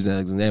just using that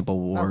as an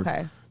example.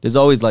 Or there's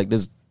always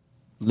there's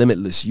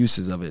limitless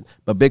uses of it,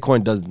 but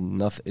Bitcoin does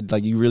nothing.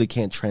 Like you really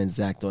can't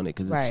transact on it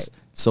because it's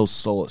so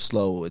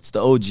slow. It's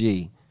the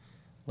OG,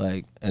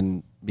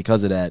 and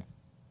because of that,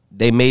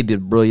 they made the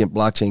brilliant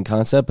blockchain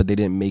concept, but they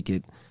didn't make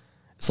it.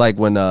 It's like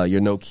when your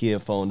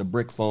Nokia phone, the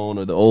brick phone,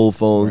 or the old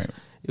phones.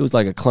 It was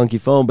like a clunky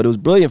phone, but it was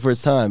brilliant for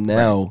its time.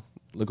 Now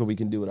look what we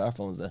can do with our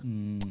phones. So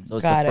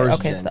it's the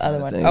first gen. It's the other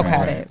one.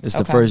 It's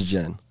the first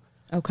gen.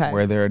 Okay.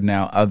 Where there are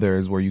now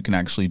others where you can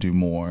actually do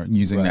more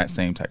using that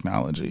same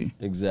technology.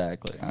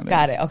 Exactly.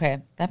 Got it.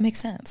 Okay. That makes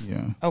sense.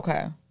 Yeah.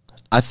 Okay.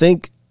 I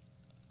think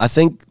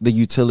the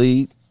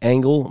utility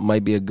angle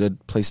might be a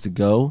good place to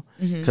go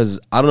because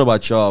I don't know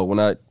about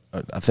y'all.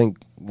 I think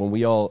when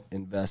we all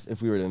invest,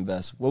 if we were to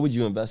invest, what would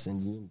you invest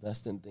in? You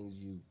invest in things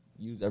you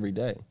use every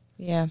day.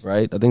 Yeah.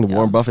 Right? I think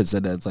Warren Buffett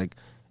said that. It's like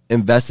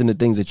invest in the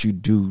things that you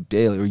do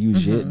daily or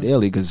use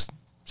daily because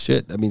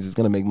that means it's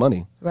going to make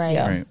money. Right.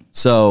 Yeah. Right.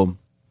 So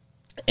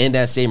in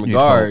that same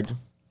regard,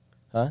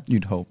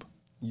 You'd hope,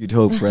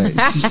 right?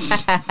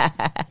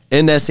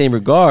 In that same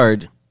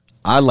regard,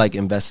 I like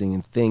investing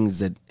in things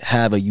that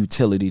have a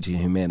utility to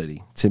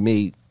humanity. To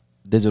me,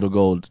 digital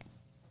gold,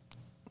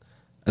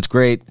 it's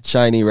great, it's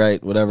shiny,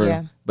 right?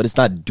 Whatever, but it's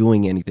not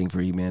doing anything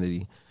for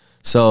humanity.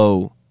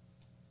 So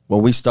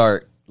when we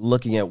start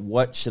looking at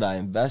what should I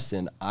invest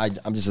in,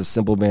 I'm just a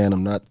simple man.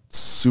 I'm not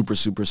super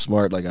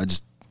smart. I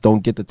just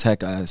don't get the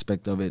tech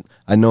aspect of it.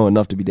 I know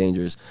enough to be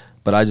dangerous.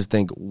 But I just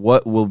think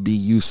what will be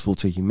useful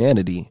to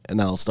humanity, and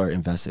I'll start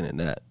investing in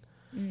that.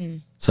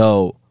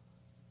 So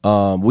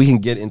we can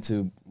get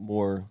into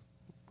more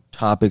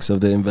topics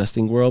of the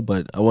investing world,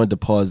 but I wanted to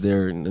pause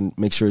there and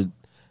make sure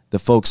the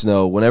folks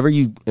know whenever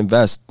you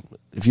invest,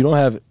 if you don't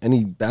have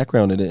any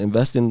background in it,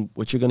 invest in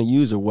what you're going to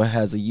use or what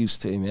has a use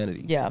to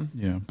humanity. Yeah.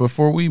 Yeah.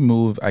 Before we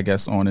move, I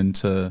guess, on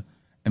into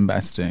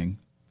investing,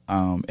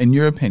 in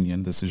your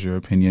opinion, this is your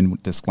opinion,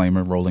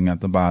 disclaimer rolling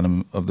at the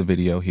bottom of the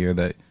video here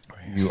that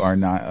you are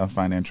not a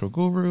financial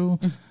guru,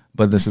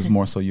 but this is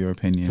more so your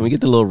opinion. Can we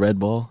get the little red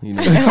ball?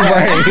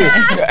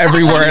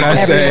 Every word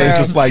I say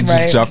is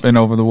just jumping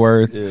over the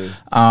words. Yeah.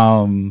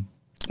 When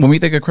we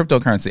think of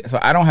cryptocurrency, so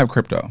I don't have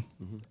crypto.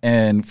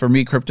 And for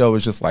me, crypto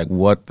is just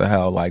what the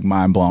hell,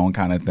 mind blown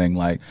kind of thing.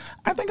 I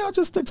think I'll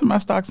just stick to my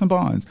stocks and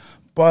bonds.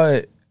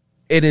 But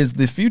it is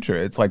the future.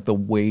 It's the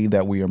way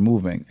that we are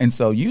moving. And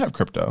so you have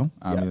crypto,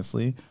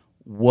 obviously. Yeah.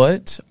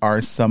 What are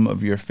some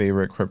of your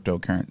favorite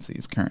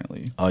cryptocurrencies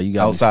currently? Oh, you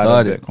got outside me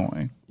started. Of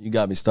Bitcoin. You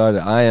got me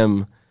started. I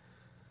am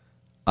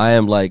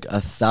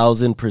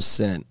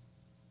 1,000%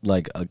 a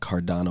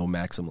Cardano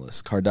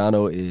maximalist.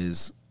 Cardano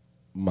is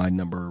my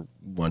number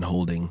one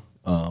holding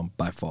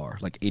by far,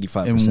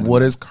 85%. And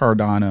what is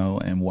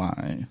Cardano and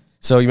why?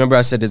 So you remember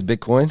I said this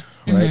Bitcoin,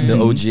 right? The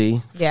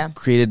OG,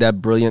 created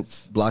that brilliant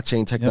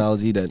blockchain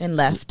technology and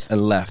left,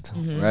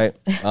 right?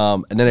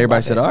 And then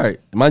everybody said, "All right,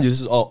 mind you, this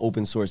is all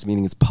open source,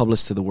 meaning it's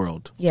published to the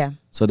world." Yeah.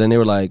 So then they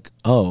were like,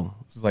 "Oh,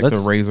 it's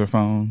the Razor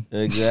phone."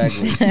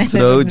 Exactly.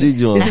 So the OG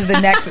joint. This is the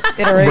next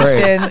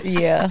iteration. Right.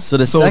 Yeah. So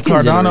is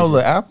Cardano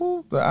the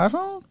Apple, the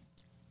iPhone?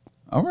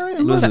 All right.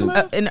 Listen,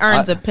 in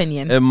Ern's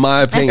opinion. In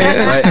my opinion,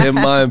 right? In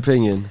my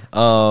opinion.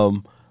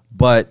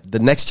 But the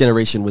next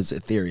generation was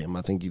Ethereum.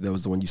 I think that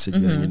was the one you said.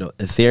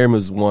 Ethereum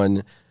was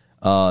one,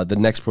 the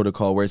next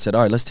protocol where it said,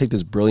 all right, let's take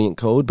this brilliant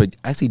code, but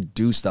actually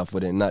do stuff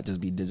with it and not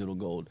just be digital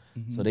gold.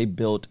 So they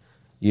built,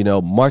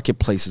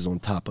 marketplaces on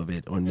top of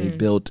it. Or they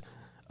built,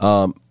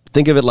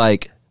 think of it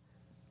like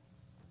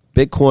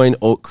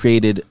Bitcoin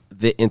created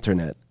the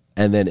internet.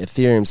 And then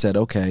Ethereum said,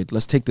 okay,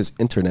 let's take this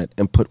internet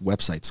and put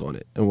websites on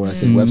it. And when I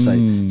say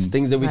website, it's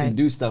things that we can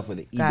do stuff with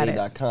it.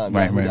 eBay.com,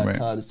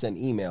 Yahoo.com to send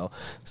email.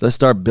 So let's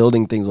start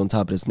building things on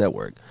top of this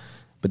network.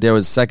 But there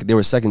was second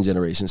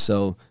generation.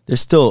 So they're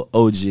still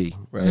OG,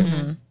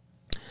 right?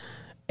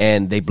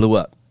 And they blew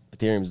up.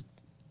 Ethereum's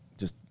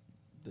just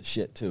the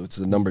shit too. It's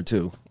the number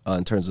 2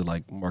 in terms of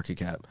market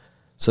cap.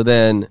 So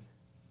then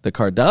the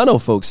Cardano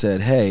folks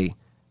said, hey,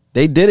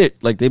 they did it.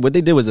 What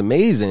they did was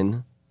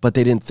amazing. But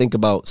they didn't think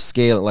about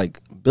scale.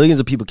 Billions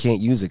of people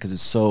can't use it because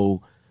it's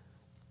so.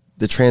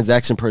 The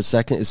transaction per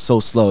second is so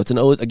slow. It's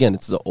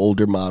it's the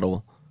older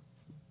model,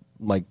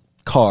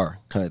 car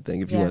kind of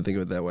thing, if you want to think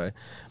of it that way.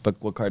 But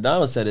what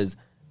Cardano said is,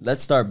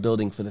 let's start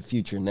building for the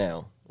future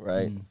now,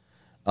 right?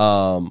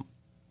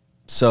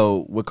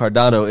 So with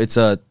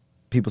Cardano,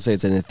 people say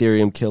it's an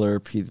Ethereum killer.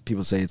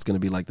 People say it's going to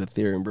be the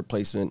Ethereum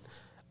replacement.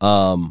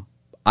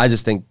 I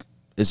just think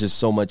it's just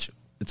so much.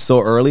 It's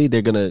so early.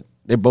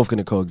 They're both going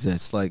to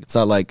coexist. It's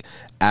not like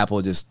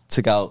Apple just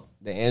took out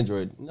the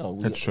Android. No,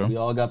 we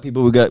all got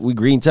people. We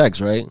green techs,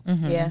 right?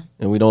 Yeah,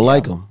 and we don't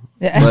like them.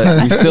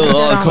 but we still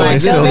all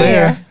coexist. Still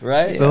there,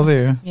 right? Still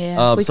there.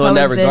 Yeah. So in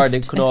that regard, they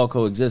could all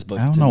coexist. But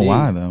I don't know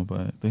why though,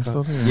 but they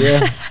still there.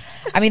 Yeah.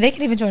 I mean, they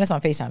can even join us on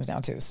FaceTimes now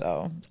too.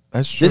 So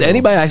that's true. Did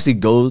anybody actually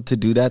go to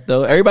do that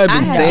though? Everybody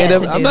been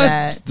saying that. I'm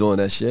not doing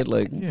that shit.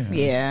 Like,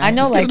 yeah. I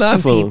know just like 2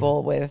 iPhone.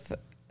 people with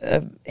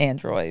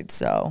Android.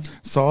 So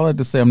all I had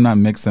to say, I'm not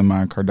mixing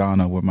my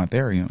Cardano with my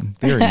Ethereum.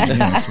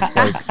 It's just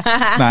like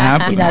it's not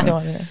happening. you're not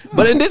doing it.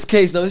 but in this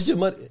case though, it's your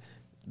money.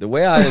 The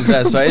way I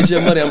invest, right? It's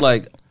your money. I'm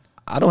like,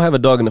 I don't have a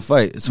dog in the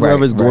fight. It's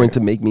whoever's going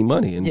to make me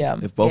money. And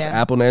if both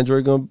Apple and Android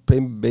are going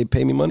to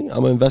pay me money,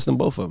 I'm going to invest in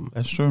both of them.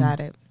 That's true. Got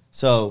it.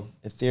 So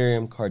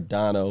Ethereum,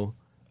 Cardano,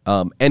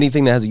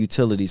 anything that has a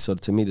utility. So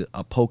to me,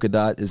 a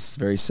Polkadot is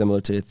very similar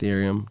to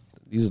Ethereum.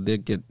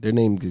 Their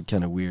name get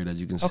kind of weird,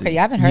 as you can see. Okay,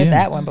 I haven't heard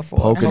that one before.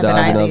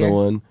 Polkadot is another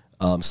one.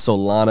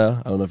 Solana,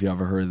 I don't know if you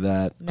ever heard of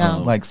that.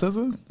 No. Like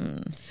SZA?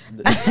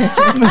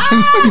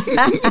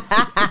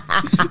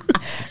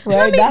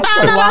 Right, that's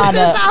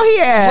Solana out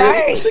here.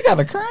 Right. She got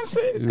a currency.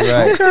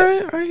 Right.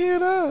 Okay, I hear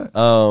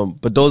that.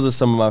 But those are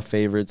some of my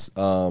favorites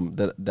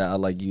that I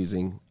like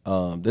using.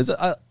 There's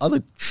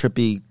other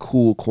trippy,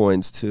 cool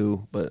coins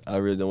too, but I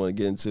really don't want to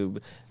get into.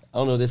 But I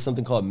don't know. There's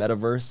something called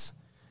Metaverse.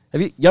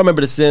 Y'all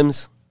remember The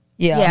Sims?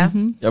 Yeah.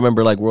 Mm-hmm. Y'all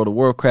remember like World of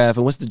Warcraft?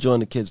 And what's the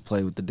joint the kids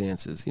play with the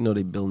dances? You know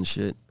they building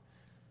shit.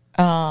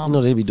 You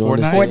know they be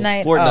doing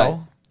Fortnite?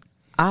 Fortnite.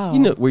 Oh. You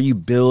know where you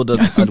build a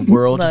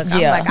world. Look,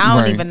 I'm like,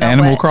 I don't even know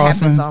Animal what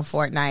Crossing? happens on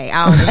Fortnite.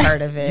 I don't even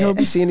heard of it. You don't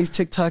be seeing these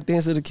TikTok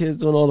dances of the kids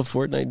doing all the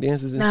Fortnite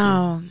dances and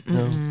shit?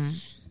 No.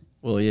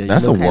 Well, yeah.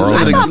 That's a world. I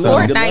Living thought so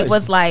good Fortnite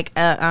was like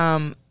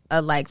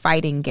a like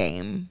fighting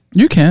game.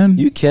 You can.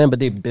 You can, but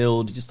they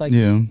build just like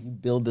you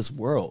build this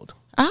world.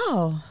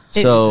 Oh.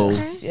 So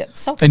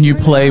and you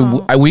play.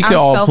 We could I'm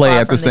all so play far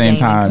at the from the same gaming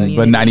time, but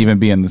community. not even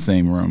be in the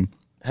same room.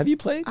 Have you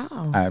played?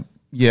 Oh.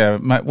 Yeah,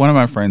 one of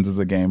my friends is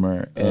a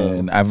gamer,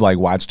 and I've like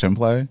watched him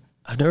play.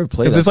 I've never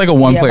played. It's like a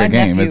one-player my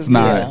game. nephew, It's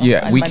not.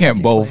 yeah. We My can't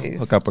nephew both plays.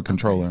 hook up a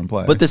controller and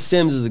play. But The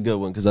Sims is a good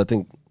one because I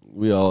think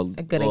we all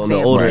A good on the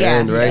example. older Yeah,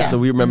 end, right? yeah. So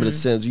we remember The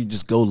Sims. You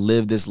just go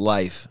live this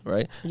life,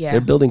 right? Yeah. They're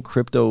building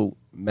crypto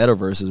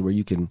metaverses where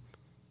you can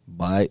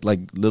buy, like,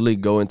 literally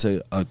go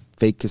into a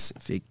fake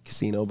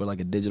casino, but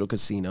like a digital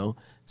casino,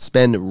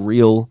 spend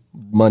real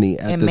money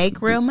at And this,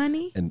 make real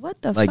money? and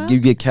What the like fuck? you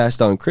get cashed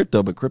out in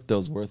crypto, but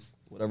crypto's worth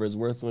whatever it's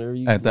worth whenever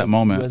you At that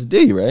moment.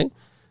 USD, right?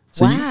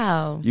 So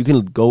Wow. you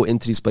can go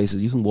into these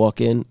places. You can walk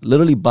in,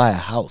 literally buy a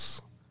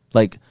house.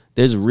 Like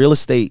there's real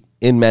estate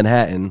in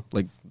Manhattan,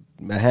 like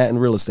Manhattan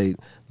real estate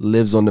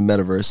lives on the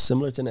metaverse,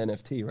 similar to an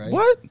NFT, right?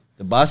 What?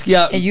 The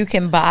Basquiat. and you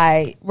can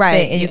buy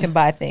and you can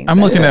buy things. I'm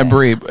looking at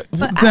Bree.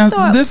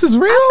 This is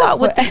real. I thought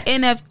with the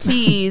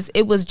NFTs,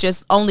 it was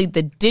just only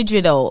the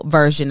digital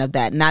version of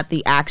that, not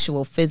the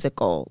actual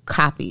physical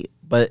copy.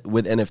 But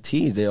with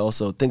NFTs, they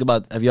also think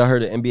about. Have y'all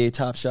heard of NBA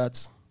Top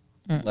Shots?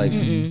 Like,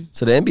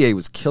 so the NBA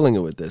was killing it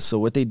with this. So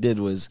what they did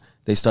was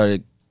they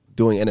started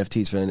doing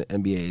NFTs for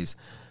NBAs.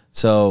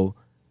 So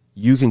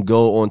you can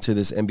go onto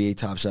this NBA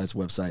Top Shots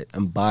website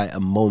and buy a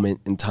moment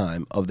in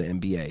time of the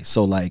NBA.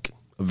 So like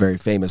a very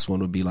famous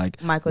one would be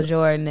like Michael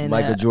Jordan and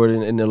Michael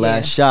Jordan in the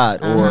last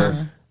shot,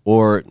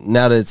 or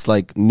now that it's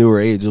like newer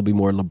age, it'll be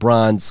more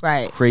LeBron's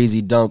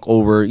crazy dunk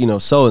over,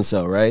 so and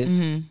so, right?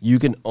 You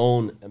can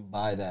own and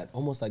buy that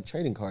almost like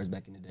trading cards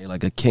back in the day,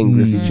 like a King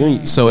Griffey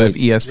Jr. So if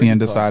ESPN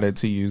decided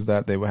to use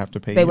that, they would have to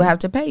pay. They would have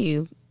to pay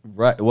you.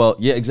 Right. Well,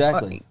 yeah,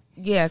 exactly.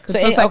 Yeah, because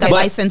So it's like a But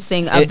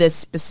licensing of this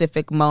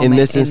specific moment. In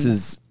this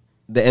instance,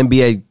 the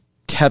NBA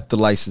kept the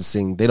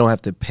licensing. They don't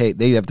have to pay.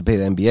 They have to pay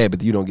the NBA,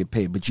 but you don't get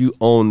paid. But you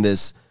own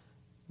this.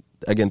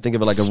 Again, think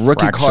of it like a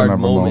rookie Fraction card of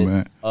a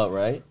moment.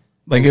 Right?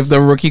 Like if the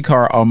rookie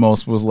car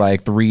almost was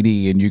like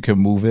 3D and you could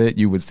move it,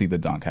 you would see the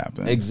dunk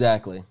happen.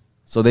 Exactly.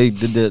 So they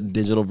did the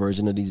digital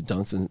version of these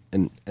dunks and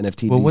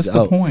NFT. Well, what's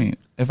the point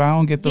if I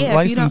don't get the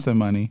licensing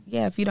money?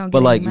 Yeah, if you don't. But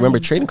get like, any remember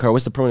money. trading card?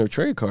 What's the point of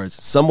trading cards?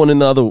 Someone in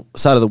the other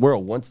side of the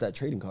world wants that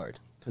trading card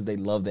because they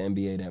love the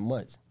NBA that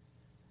much.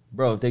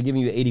 Bro, if they're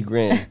giving you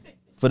 $80,000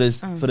 for this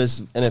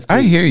NFT,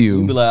 I hear you.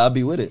 You'd be like, I'll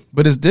be with it.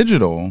 But it's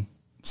digital.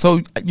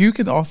 So you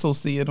could also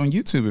see it on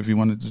YouTube if you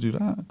wanted to do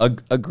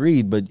that.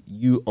 Agreed, but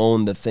you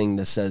own the thing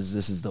that says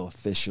this is the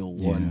official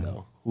one,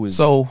 though. Who is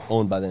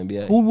owned by the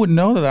NBA? Who would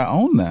know that I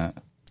own that?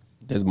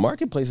 There's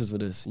marketplaces for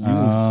this. You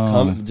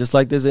come just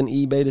like there's an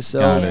eBay to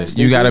sell. Got it.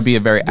 You got to be a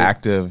very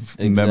active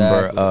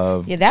member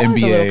of that NBA.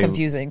 was a little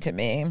confusing to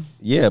me.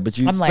 Yeah, but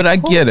I'm like, but I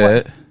get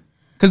it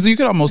because you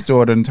could almost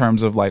do it in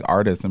terms of like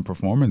artists and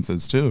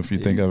performances too, if you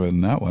think of it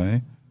in that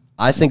way.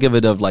 I think of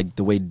it of like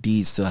the way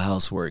deeds to a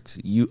house works.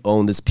 You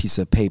own this piece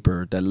of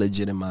paper that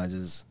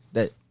legitimizes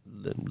that.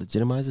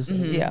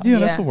 Yeah,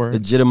 that's a word.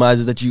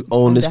 Legitimizes that you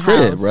own this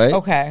crib, house. right?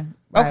 Okay.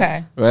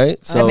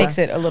 Right. So that makes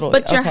it a little.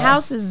 But your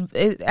house is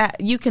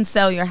you can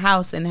sell your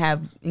house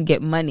and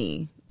get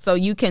money. So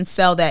you can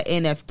sell that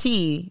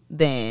NFT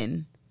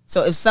then.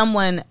 So if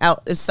someone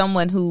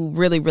who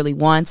really, really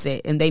wants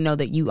it and they know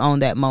that you own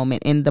that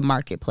moment in the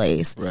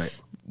marketplace, right,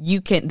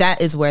 that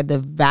is where the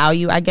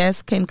value, I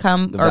guess, can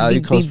come. The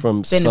value comes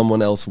from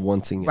someone else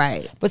wanting it.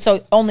 Right. But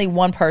so only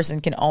one person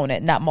can own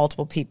it, not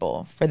multiple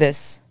people for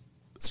this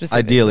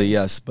specific. Ideally,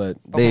 yes, but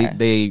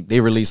they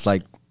released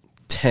like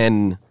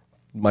 10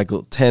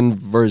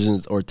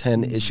 versions or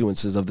 10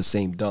 issuances of the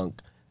same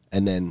dunk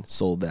and then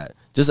sold that.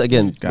 Just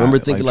again, remember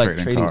thinking like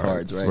trading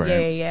cards,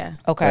 right? Yeah.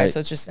 Okay, right.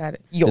 so it's just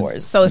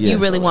yours. So if you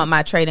really want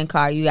my trading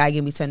card, you gotta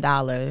give me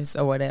 $10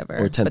 or whatever,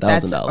 or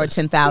 $10,000, or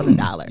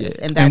 $10,000,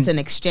 and that's an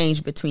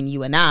exchange between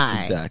you and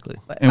I. Exactly.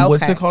 And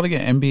what's it called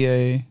again?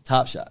 NBA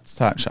Top Shots.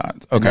 Okay.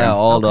 And now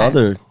all the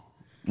other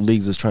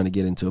leagues is trying to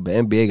get into it, but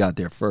NBA got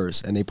there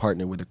first, and they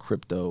partnered with a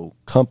crypto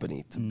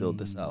company to build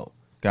this out.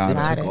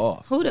 Got it.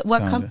 Off.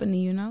 What company?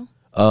 You know?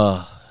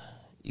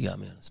 You got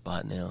me on the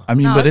spot now. I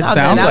mean, but it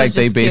sounds like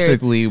they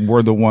basically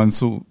were the ones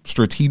who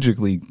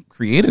strategically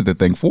created the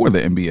thing for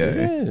the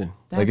NBA. Yeah.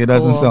 Like, it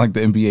doesn't sound like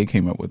the NBA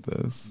came up with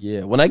this.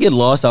 Yeah. When I get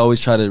lost, I always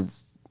try to,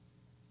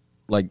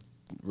 like,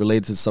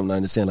 relate to something I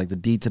understand, like the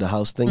deed to the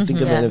house thing. Think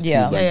of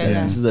NFTs like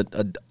that. This is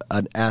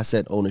an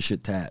asset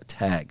ownership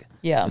tag.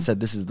 Yeah. It said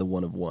this is the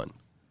one of one.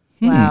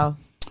 Wow.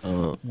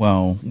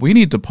 Well, we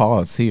need to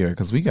pause here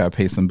because we got to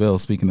pay some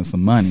bills. Speaking of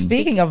some money.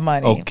 Speaking of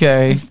money.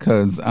 Okay,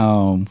 because,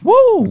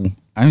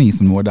 I need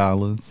some more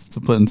dollars to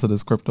put into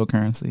this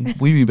cryptocurrency.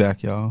 We be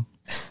back, y'all.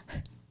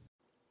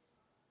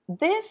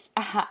 This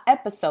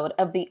episode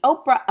of the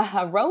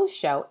Oprah Rose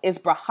Show is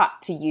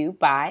brought to you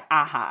by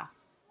AHA.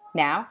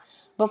 Now,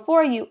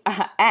 before you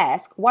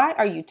ask, why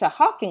are you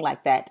hawking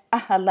like that?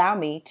 Allow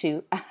me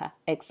to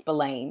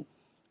explain.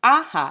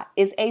 AHA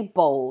is a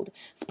bold,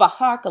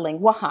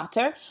 sparkling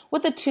water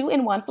with a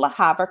 2-in-1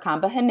 flavor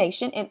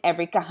combination in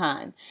every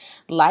kahan,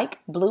 like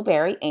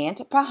blueberry and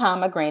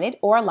pomegranate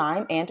or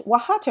lime and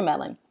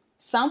watermelon.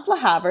 Some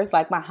flavors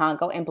like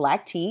mango and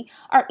black tea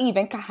are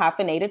even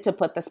caffeinated to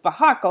put the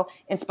sparkle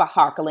in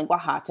sparkling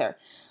water.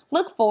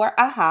 Look for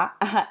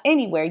AHA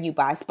anywhere you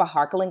buy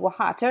sparkling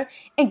water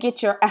and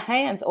get your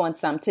hands on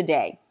some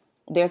today.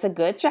 There's a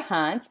good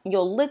chance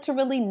you'll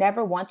literally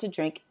never want to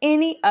drink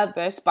any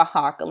other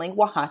sparkling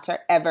water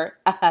ever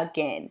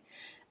again.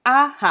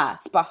 AHA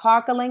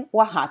sparkling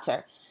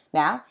water.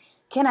 Now,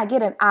 can I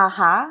get an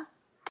AHA?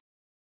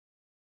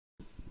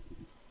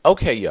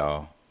 Okay,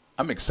 y'all.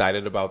 I'm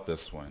excited about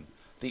this one.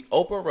 The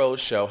Oprah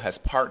Rose Show has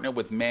partnered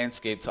with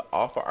Manscaped to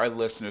offer our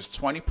listeners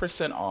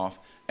 20% off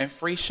and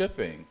free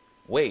shipping.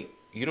 Wait,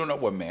 you don't know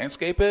what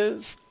Manscaped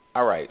is?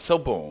 All right, so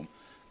boom.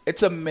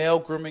 It's a male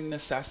grooming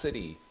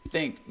necessity.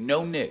 Think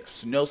no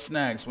nicks, no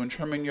snags when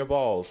trimming your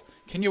balls.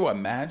 Can you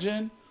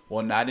imagine?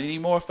 Well, not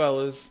anymore,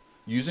 fellas.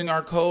 Using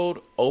our code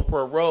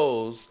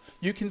OprahRose,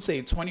 you can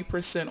save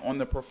 20% on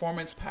the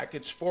Performance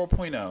Package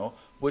 4.0,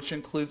 which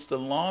includes the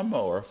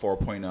Lawnmower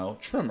 4.0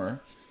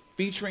 trimmer,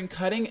 featuring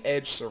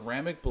cutting-edge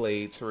ceramic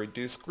blade to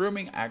reduce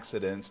grooming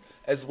accidents,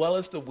 as well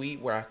as the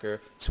Weed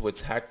Whacker to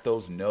attack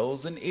those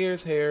nose and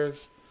ears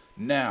hairs.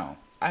 Now,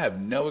 I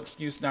have no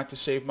excuse not to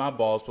shave my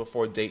balls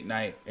before date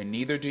night, and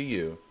neither do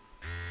you.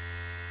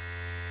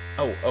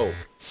 Oh,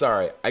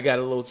 sorry. I got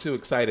a little too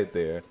excited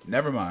there.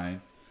 Never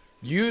mind.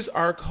 Use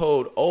our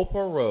code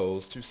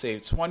OprahRose to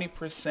save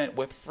 20%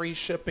 with free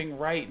shipping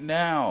right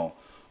now.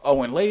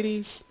 Oh, and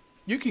ladies,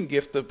 you can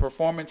gift the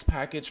Performance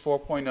Package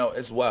 4.0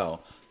 as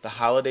well. The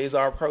holidays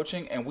are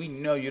approaching, and we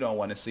know you don't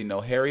want to see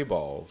no hairy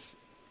balls.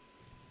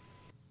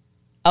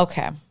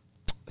 Okay.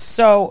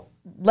 So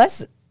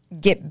let's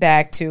get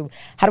back to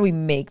how do we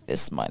make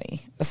this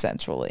money,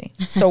 essentially.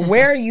 So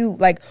where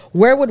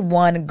would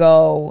one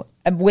go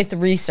with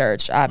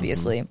research,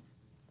 obviously?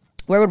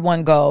 Where would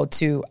one go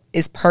to?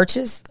 Is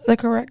purchase the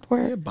correct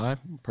word? Yeah, buy.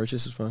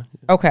 Purchase is fine.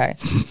 Yeah. Okay.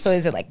 So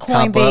is it like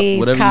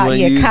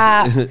Coinbase,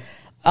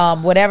 Cop,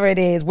 whatever it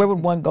is, where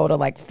would one go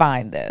to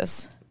find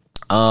this?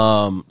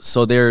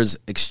 So there's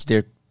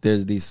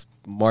these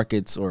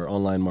markets or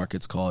online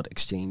markets called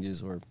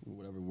exchanges or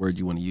whatever word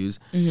you want to use.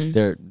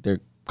 Mm-hmm.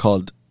 They're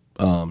called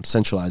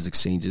centralized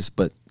exchanges,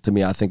 but to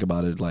me, I think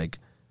about it like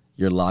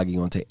you're logging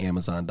onto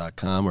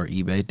Amazon.com or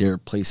eBay. There are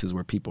places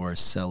where people are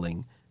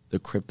selling the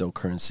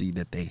cryptocurrency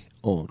that they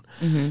own.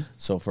 Mm-hmm.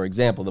 So, for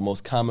example, the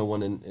most common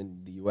one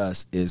in the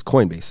U.S. is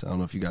Coinbase. I don't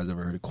know if you guys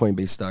ever heard of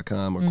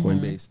Coinbase.com or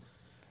Coinbase.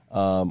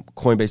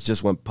 Coinbase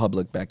just went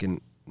public back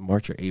in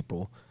March or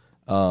April.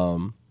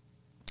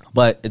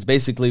 But it's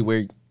basically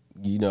where,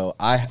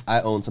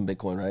 I own some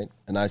Bitcoin, right?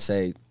 And I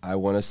say, I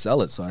want to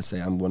sell it. So I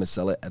say, I'm going to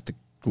sell it at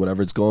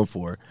whatever it's going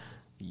for.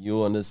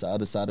 You on this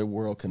other side of the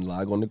world can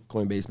log on to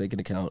Coinbase, make an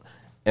account,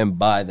 and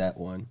buy that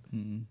one.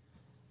 Mm-hmm.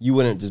 You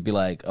wouldn't just be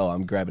like, oh,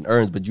 I'm grabbing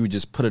earns, but you would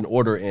just put an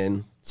order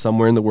in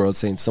somewhere in the world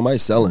saying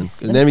somebody's selling.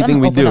 And everything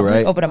we do,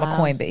 right? Open up a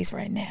Coinbase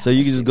right now. So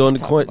you can just go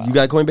into Coin. You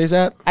got Coinbase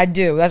app? I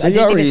do. So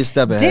you're already a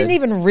step ahead. Didn't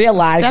even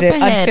realize it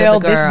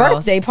until this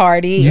birthday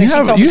party. You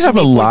have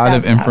a lot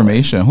of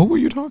information. Who were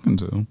you talking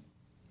to?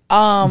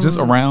 Just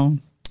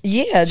around?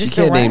 Yeah, just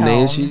she can't around. name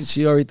names.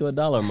 She already threw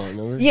 $1 amount.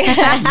 Remember? Yeah, you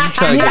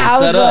trying to get I it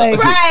was set like,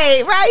 up.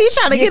 Right. You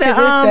trying to get it?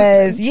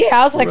 It says,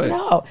 I was like, Right.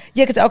 no,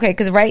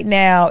 because right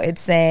now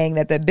it's saying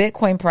that the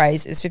Bitcoin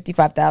price is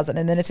 55,000,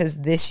 and then it says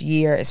this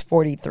year is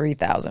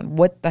 43,000.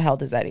 What the hell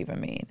does that even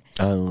mean?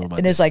 I don't know about.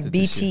 And there's this, like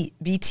this year.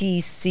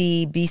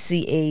 BTC,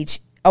 BCH.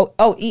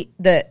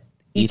 The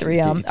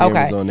Ethereum.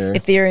 Ethereum's on there.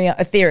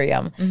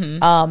 Ethereum.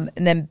 Mm-hmm.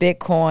 And then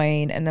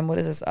Bitcoin, and then what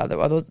is this other?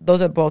 Oh,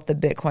 those are both the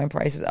Bitcoin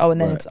prices. Oh, and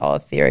then it's all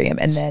Ethereum,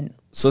 and then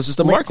so it's just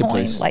a Litecoin,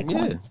 marketplace.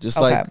 Litecoin. Yeah, just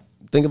like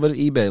think of it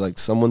eBay, like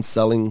someone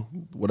selling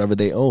whatever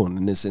they own.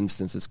 In this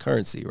instance, it's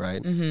currency,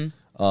 right?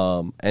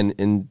 Mm-hmm.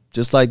 And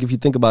just like if you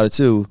think about it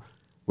too,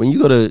 when you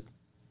go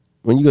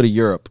to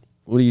Europe,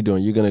 what are you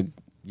doing?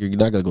 You're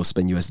not gonna go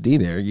spend USD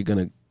there. You're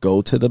gonna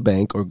go to the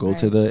bank or go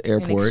to the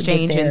airport,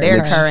 exchanging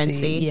their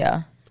currency.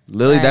 Yeah.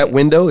 Literally, that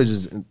window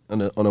is just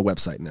on a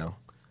website now.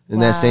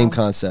 And that same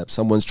concept,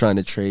 someone's trying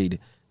to trade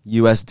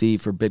USD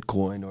for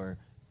Bitcoin or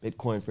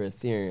Bitcoin for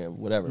Ethereum,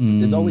 whatever. But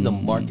there's always a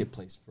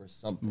marketplace for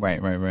something.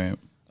 Right.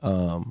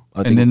 And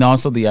then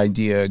also the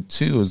idea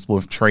too is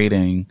with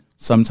trading.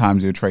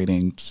 Sometimes you're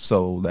trading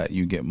so that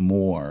you get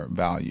more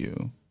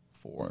value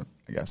for,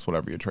 I guess,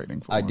 whatever you're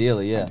trading for.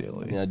 Ideally.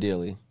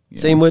 Yeah.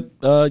 Same with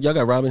y'all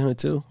got Robinhood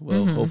too.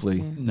 Well, hopefully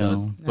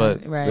no,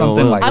 but Right.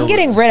 something like I'm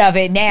getting rid of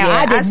it now.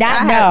 I did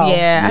not know.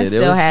 I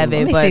still have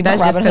it, but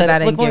that's just because I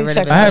didn't get rid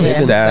of it. I have Yeah.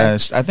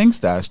 Stash. I think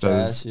Stash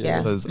does Stash, yeah.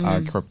 because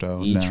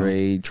crypto.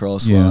 E-Trade,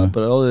 Charles Yeah. Schwab.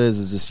 But all it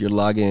is just you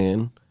log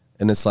in,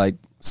 and it's like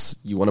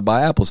you want to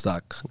buy Apple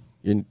stock.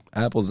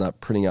 Apple's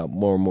not printing out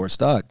more and more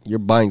stock. You're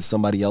buying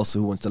somebody else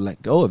who wants to let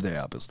go of their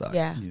Apple stock.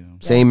 Yeah.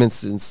 Same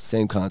instance,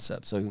 same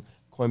concept. So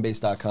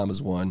Coinbase.com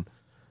is one.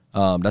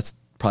 That's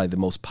probably the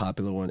most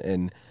popular one,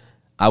 and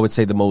I would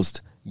say the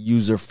most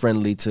user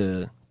friendly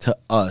to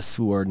us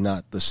who are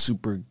not the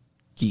super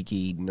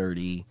geeky,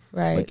 nerdy,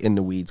 like in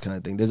the weeds kind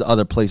of thing. There's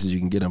other places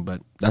you can get them,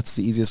 but that's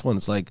the easiest one.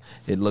 It's like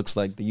it looks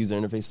like the user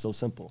interface is so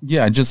simple.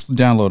 Yeah, I just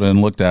downloaded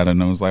and looked at it,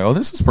 and I was like, "Oh,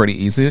 this is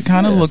pretty easy." It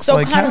kind of looks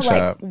like Cash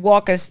App.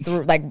 Walk us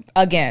through, like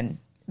again,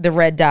 the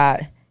red dot.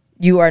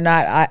 You are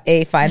not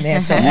a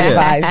financial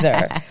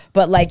advisor,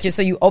 but like just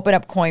so you open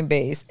up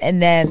Coinbase,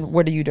 and then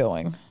what are you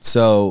doing?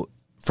 So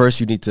first,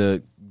 you need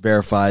to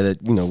verify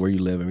that you know where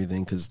you live,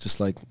 everything, because just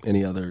like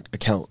any other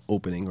account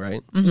opening, right?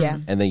 Yeah.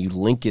 And then you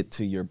link it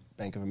to your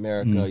Bank of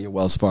America, your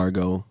Wells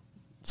Fargo,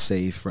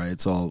 safe, right?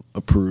 It's all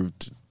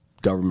approved,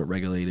 government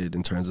regulated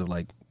in terms of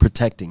like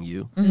protecting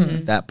you,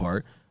 that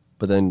part.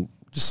 But then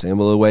just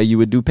similar way you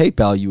would do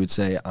PayPal, you would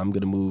say, I'm going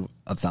to move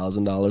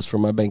 $1,000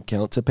 from my bank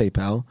account to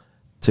PayPal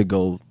to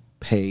go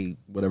pay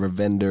whatever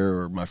vendor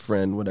or my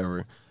friend,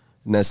 whatever,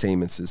 in that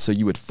same instance. So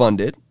you would fund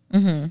it.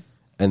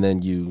 And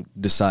then you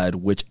decide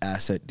which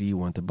asset do you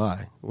want to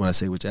buy. When I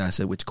say which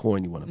asset, which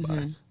coin you want to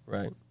buy,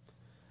 right?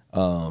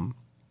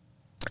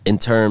 In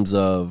terms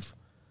of,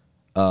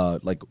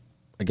 like,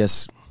 I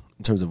guess,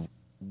 in terms of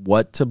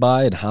what to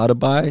buy and how to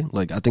buy,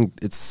 like, I think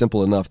it's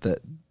simple enough that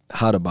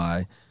how to buy.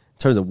 In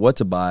terms of what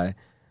to buy,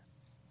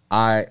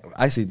 I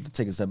actually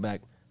take a step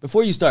back.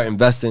 Before you start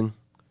investing,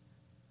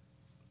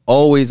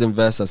 always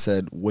invest, I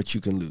said, what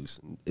you can lose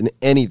in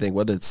anything,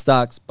 whether it's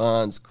stocks,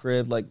 bonds,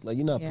 crib, like you're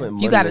not putting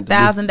money. You got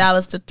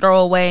 $1,000 to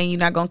throw away and you're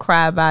not gonna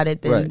cry about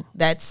it, then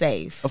that's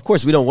safe. Of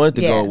course, we don't want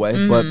it to go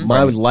away, but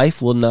my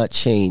life will not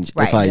change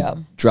if I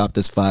drop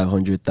this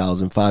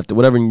 500,000,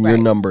 whatever your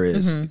number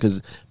is.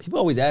 Because people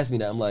always ask me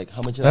that. I'm like,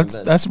 how much?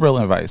 That's real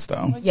advice,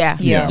 though. Yeah.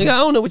 Like, I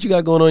don't know what you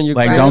got going on.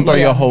 Like, don't throw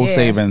your whole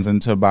savings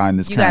into buying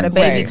this. You got a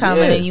baby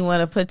coming and you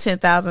want to put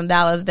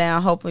 $10,000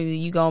 down, hoping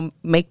you gonna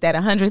make that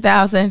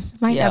 100,000.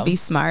 Might not be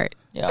smart.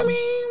 I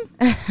mean,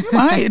 you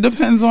might. It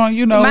depends on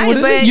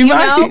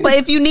but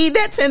if you need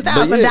that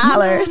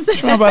 $10,000,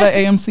 try to buy that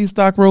AMC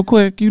stock real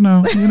quick. You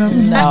know.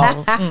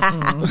 No.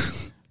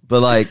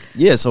 But like,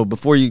 yeah. So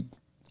before you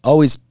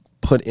always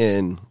put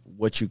in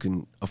what you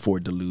can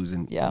afford to lose,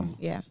 and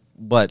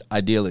But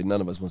ideally,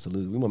 none of us wants to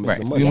lose. We want to make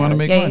some money. We want to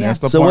make money. That's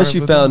the so part once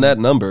you found that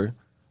number,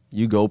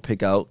 you go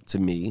pick out to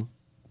me.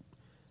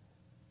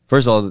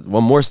 First of all,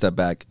 one more step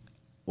back.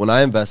 When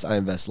I invest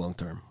long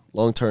term.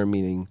 Long term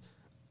meaning,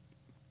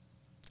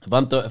 if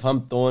I'm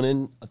throwing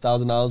in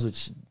 $1,000,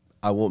 which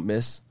I won't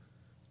miss,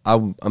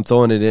 I'm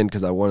throwing it in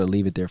because I want to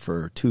leave it there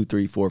for 2,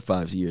 3, 4,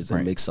 5 years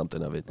and make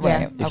something of it.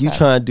 Right. If you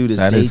try and do this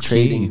day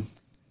trading,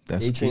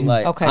 that's key.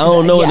 Like, okay. I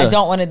don't know. I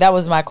don't want to. That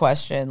was my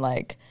question.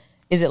 Like,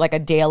 is it like a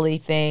daily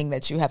thing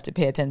that you have to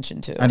pay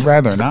attention to? I'd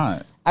rather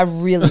not. I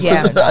really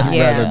I'd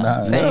rather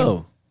not.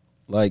 No.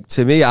 Like,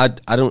 to me, I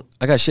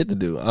got shit to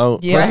do. I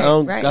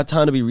don't got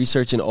time to be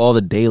researching all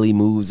the daily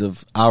moves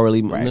of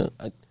hourly. No,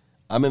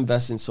 I'm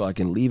investing so I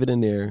can leave it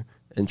in there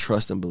and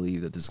trust and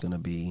believe that this is going to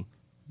be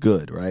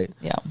good, right?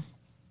 Yeah.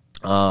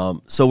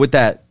 So with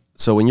that,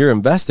 so when you're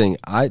investing,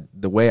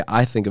 the way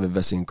I think of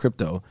investing in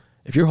crypto,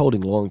 if you're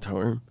holding long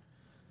term,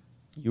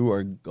 you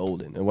are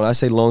golden. And when I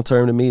say long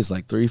term to me, it's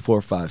like 3,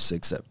 4, 5,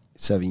 6,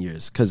 7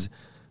 years. Because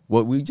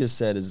what we just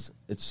said is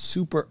it's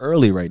super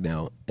early right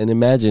now. And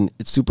imagine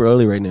it's super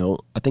early right now.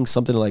 I think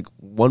something like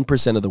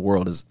 1% of the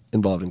world is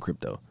involved in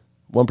crypto.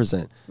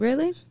 1%.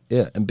 Really?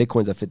 Yeah, and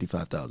Bitcoin's at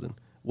 55,000.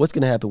 What's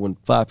going to happen when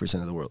 5%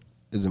 of the world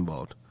is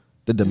involved?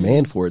 The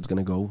demand for it's going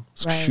to go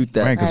shoot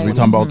that. Right, because we're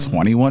talking about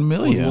 21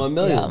 million. 21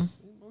 million.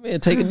 Man,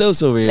 taking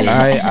notes over here.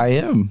 I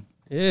am.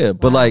 Yeah,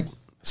 but like,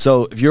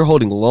 so if you're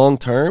holding long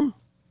term,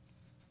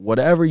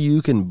 whatever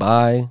you can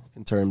buy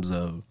in terms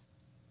of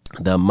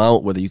the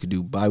amount, whether you could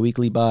do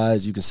bi-weekly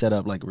buys, you can set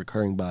up like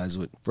recurring buys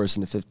with 1st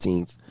and the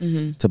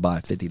 15th to buy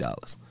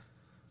 $50.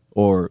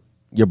 Or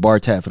your bar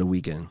tab for the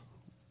weekend.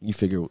 You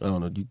figure, I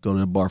don't know, you go to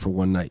the bar for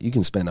one night, you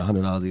can spend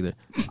 $100 either.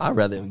 I'd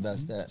rather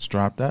invest that. Just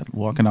drop that,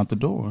 walking out the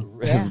door.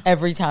 Yeah.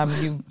 Every time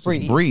you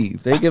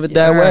breathe. They give it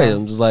that way.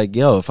 I'm just like,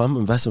 yo, if I'm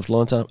investing for a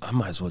long time, I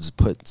might as well just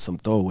put some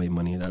throwaway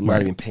money that I'm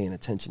not even paying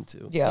attention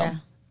to. Yeah.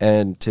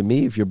 And to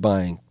me, if you're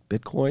buying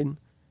Bitcoin,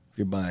 if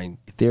you're buying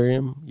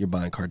Ethereum, you're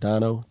buying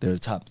Cardano, they're the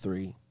top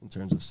 3 in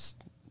terms of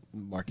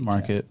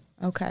market.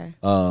 Okay.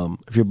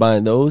 If you're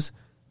buying those,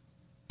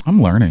 I'm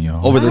learning,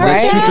 y'all. Over the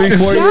next 2, 3,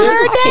 4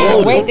 years.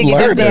 Can't wait to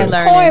get this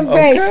damn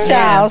Coinbase, Okay.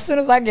 child. As soon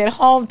as I get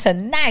home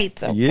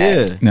tonight. Okay.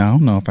 Yeah. Now, I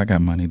don't know if I got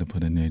money to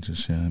put in there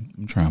just yet.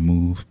 I'm trying to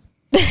move.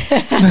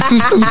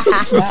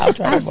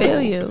 I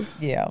feel you.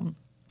 Yeah.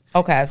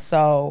 Okay,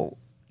 so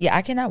yeah,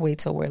 I cannot wait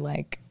till we're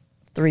like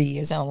 3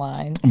 years down the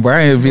line.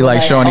 Right, it'd be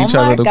like showing each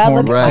other the look at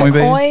my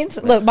Coinbase.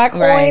 coins. Look, my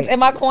coins and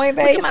my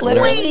Coinbase.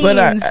 Literally.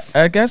 But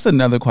I guess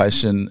another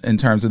question in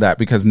terms of that,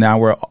 because now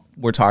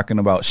we're talking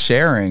about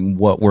sharing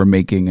what we're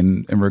making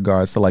in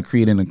regards to like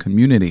creating a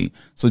community.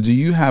 So do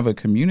you have a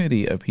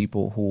community of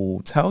people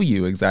who tell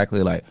you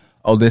exactly like,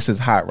 oh, this is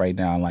hot right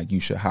now, like you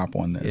should hop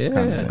on this? Yeah.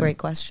 That's a great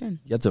question.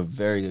 That's a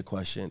very good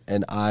question.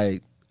 And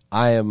I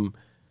am,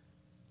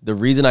 the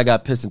reason I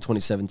got pissed in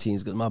 2017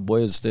 is because my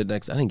boy was stood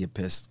next. I didn't get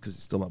pissed because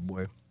he's still my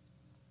boy.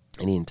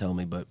 And he didn't tell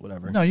me, but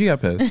whatever. No, you got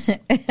pissed. A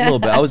little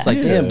bit. I was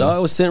like, damn, dog, I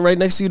was sitting right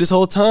next to you this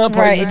whole time.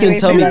 Right, You didn't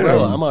tell me, exactly.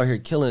 bro, I'm out here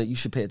killing it. You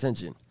should pay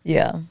attention.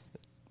 Yeah.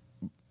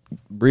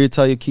 Bree would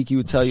tell you, Kiki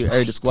would tell you,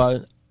 Eric the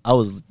Squad. I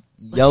was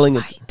yelling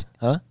at, white?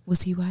 huh?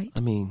 Was he white?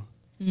 I mean,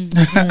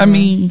 I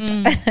mean,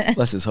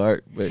 bless his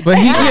heart. But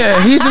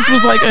he just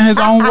was like in his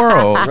own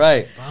world.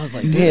 right. I was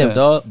like, damn,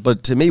 dog.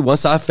 But to me,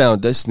 once I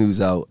found this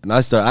news out, and I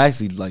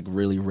actually like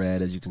really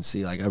read, as you can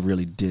see, like I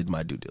really did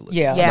my due diligence.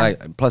 Yeah.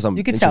 And plus, I'm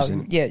You can tell.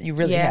 interested. Yeah, you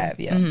really have.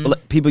 Yeah. But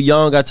like, people,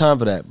 y'all don't got time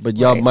for that. But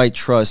y'all Right. might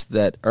trust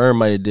that Ern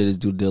might have did his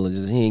due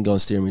diligence. He ain't gonna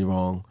steer me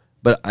wrong.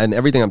 But and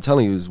everything I'm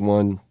telling you is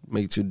one,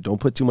 make sure don't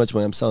put too much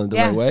when I'm selling the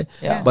right way.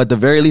 Yeah. But at the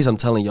very least, I'm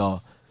telling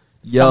y'all,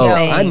 yo,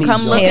 Something. I need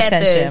Come y'all, look at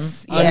attention.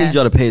 this. I need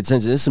y'all to pay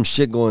attention. There's some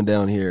shit going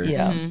down here.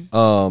 Yeah.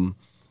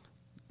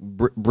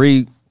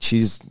 Bree,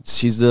 she's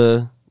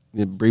the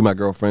Bree, my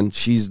girlfriend.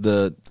 She's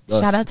the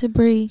Shout out to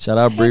Bree. shout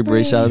out Bree,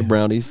 Bree. Shout out to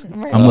Brownies.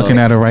 I'm looking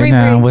at her right Bree,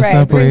 now. Bree, What's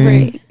right, up,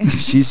 Bree?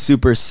 She's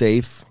super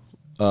safe.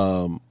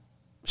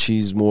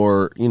 She's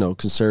more,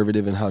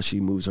 conservative in how she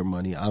moves her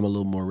money. I'm a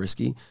little more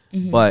risky,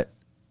 but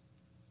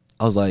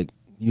I was like,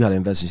 you got to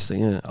invest. She's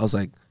saying, yeah. I was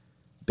like,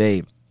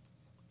 babe,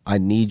 I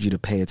need you to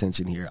pay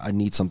attention here. I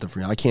need something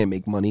from you. I can't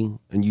make money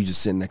and you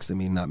just sitting next to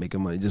me and not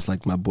making money, just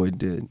like my boy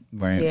did.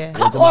 Right. Yeah.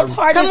 Come on,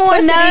 partners Come on,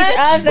 pushing Nudge. each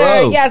other.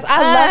 Bro. Yes, I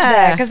love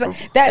that because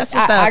That's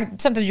what's I,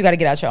 up. sometimes you got to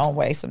get out your own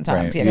way.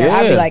 Sometimes, Right.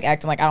 I'd be Yeah. like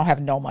acting like I don't have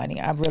no money.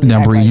 I really Now,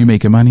 act Bree, like, you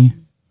making money?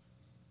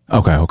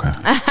 Okay.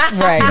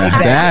 right.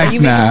 Exactly. That's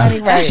You making now. money,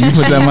 right? You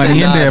put that money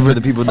in Nod there for but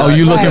the people Oh,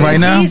 you nodding. looking right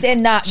now? Cheese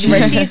and not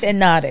cheese and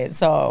nodded.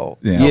 So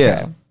Yeah.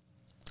 Yeah.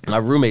 My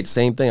roommate,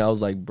 same thing. I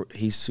was like,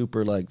 he's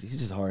super he's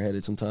just hard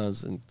headed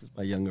sometimes, and just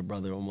my younger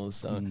brother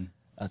almost. So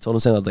I told him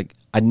something. I was like,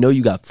 I know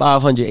you got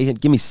 500, 800.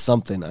 Give me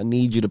something. I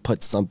need you to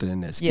put something in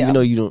this, Yeah. even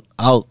though you don't.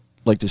 I'll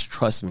just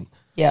trust me.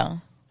 yeah,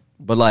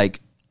 But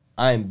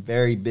I am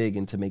very big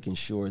into making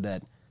sure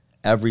that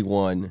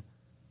everyone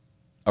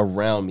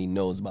around me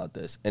knows about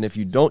this. And if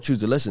you don't choose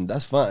to listen,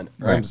 that's fine.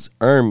 Right.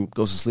 Erm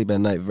goes to sleep at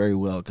night very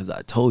well because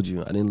I told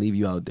you I didn't leave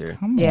you out there.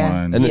 Come Yeah.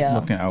 on. And Yeah.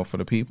 Looking out for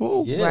the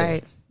people. Yeah.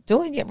 Right.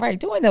 doing it right,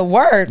 doing the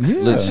work.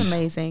 Yeah. That's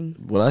amazing.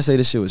 When I say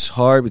this shit was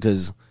hard,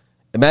 because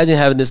imagine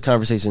having this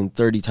conversation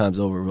 30 times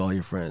over with all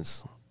your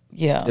friends.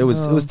 Yeah, It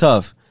was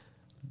tough,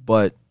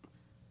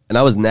 and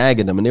I was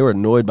nagging them, and they were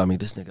annoyed by me.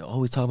 This nigga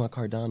always talking about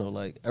Cardano.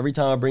 Like every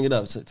time I bring it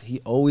up, so he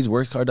always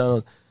works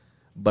Cardano.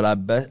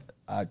 But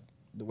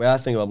the way I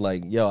think, I'm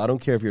like, yo, I don't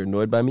care if you're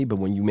annoyed by me, but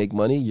when you make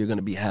money, you're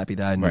gonna be happy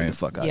that I annoyed the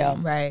fuck out of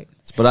you. Right.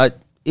 But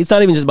it's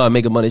not even just about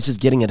making money. It's just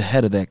getting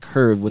ahead of that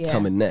curve. What's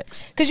coming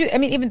next? Because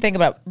even think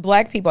about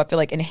Black people. I feel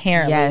like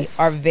inherently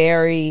are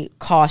very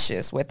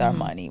cautious with our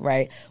money,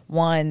 right?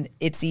 One,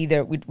 it's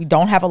either we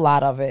don't have a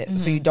lot of it,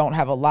 so you don't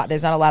have a lot.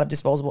 There's not a lot of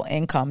disposable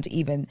income to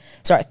even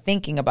start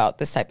thinking about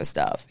this type of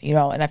stuff,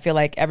 And I feel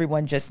like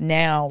everyone just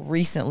now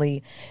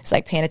recently is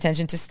like paying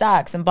attention to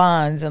stocks and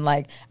bonds, and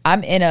like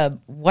I'm in a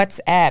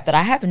WhatsApp that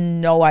I have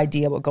no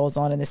idea what goes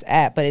on in this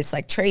app, but it's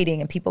like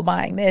trading and people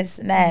buying this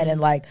and that,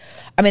 and like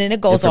and it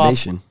goes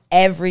off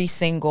every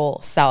single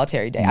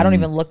solitary day. I don't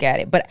even look at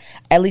it, but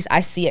at least I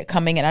see it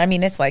coming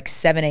in. It's like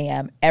 7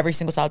 a.m. every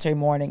single solitary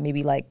morning,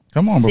 maybe like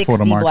Come on, before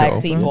the 60 market Black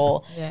opens.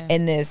 people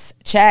in this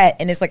chat.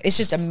 And it's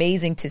just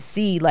amazing to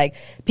see like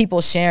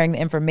people sharing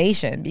the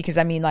information, because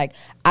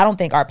I don't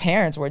think our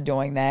parents were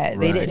doing that.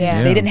 They Right.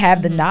 didn't. They didn't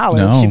have the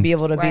knowledge No. to be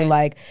able to be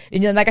like,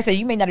 like I said,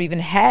 you may not even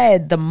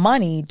had the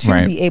money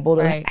to be able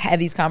to have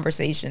these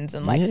conversations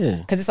and like,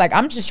 because it's like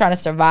I'm just trying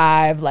to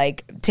survive,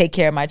 like take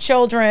care of my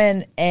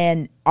children,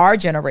 and our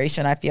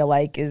generation, I feel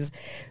like, is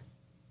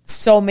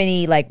so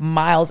many like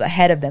miles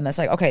ahead of them. That's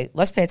like, okay,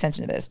 let's pay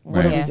attention to this.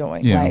 What are we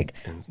doing? Like,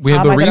 we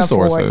have the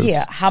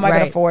resources. How am I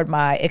going to afford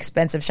my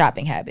expensive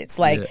shopping habits?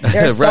 Like,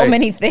 there's so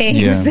many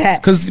things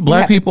that because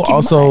Black people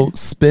also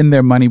spend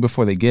their money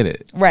before they get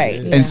it, right?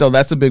 And so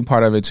that's a big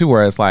part of it too,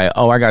 where it's like,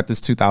 oh, I got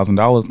this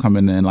 $2,000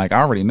 coming in. Like, I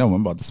already know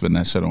I'm about to spend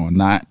that shit on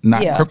not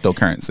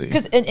cryptocurrency.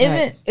 Because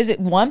is it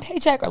one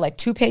paycheck or like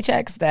two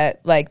paychecks that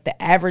like the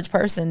average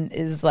person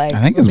is like?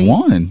 I think it's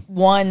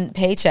one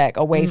paycheck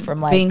away from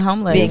like being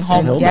homeless.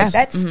 Like,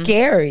 that's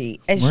scary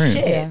as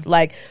shit. Yeah.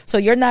 Like, so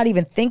you're not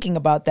even thinking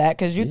about that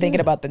because you're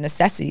thinking about the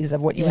necessities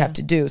of what you have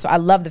to do. So I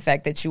love the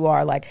fact that you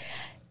are like,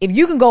 if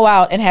you can go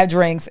out and have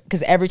drinks,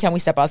 because every time we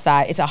step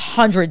outside, it's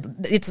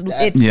 $100. It's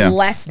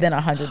less than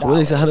 $100. Well,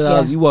 it's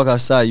 $100. You walk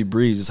outside, you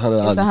breathe. It's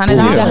 $100. It's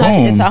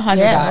 $100. It's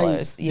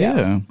 $100.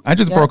 Yeah. I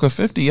just broke a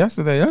 50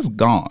 yesterday. That's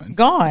gone.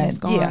 Gone.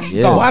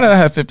 Yeah. Why did I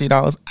have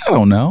 $50? I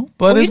don't know,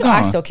 but it's gone.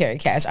 I still carry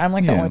cash. I'm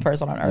like the only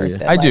person on earth.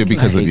 That, I do like,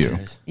 because of you.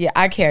 Yeah,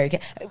 I carry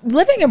cash.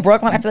 Living in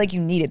Brooklyn, I feel like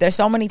you need it. There's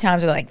so many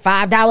times where like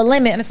 $5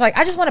 limit, and it's like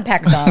I just want a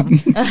pack of gum.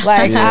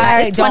 Like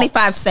it's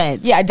 25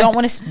 cents. Yeah, I don't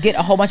want to get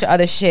a whole bunch of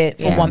other shit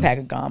for one pack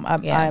of gum.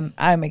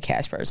 I'm a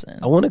cash person.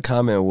 I want to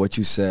comment on what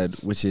you said,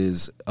 which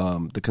is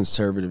the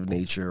conservative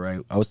nature,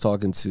 right? I was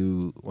talking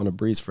to one of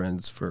Bree's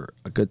friends for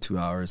a good 2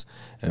 hours,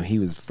 and he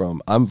was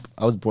from. I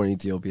was born in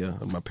Ethiopia,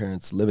 and my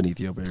parents live in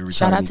Ethiopia.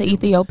 Shout out to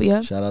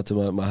Ethiopia. Shout out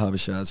to my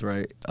Habashas,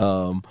 right?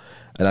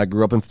 And I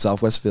grew up in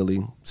Southwest Philly,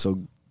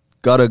 so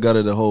gutter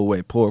the whole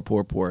way, poor.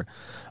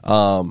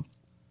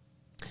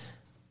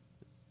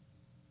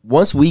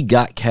 Once we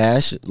got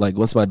cash, like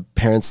once my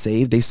parents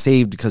saved, they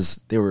saved because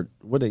they were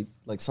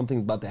like something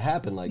about to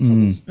happen, like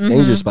something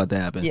dangerous about to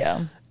happen.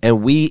 Yeah.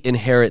 And we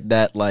inherit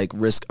that like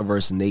risk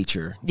averse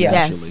nature.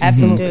 Yes,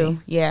 absolutely.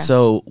 Yeah.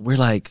 So we're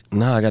like,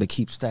 nah, I got to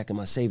keep stacking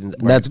my savings.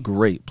 And that's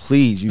great.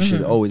 Please, you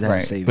should always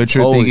have savings. But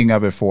you're thinking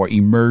of it for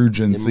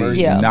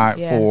emergency, not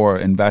for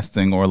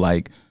investing or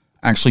like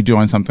actually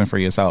doing something for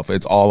yourself.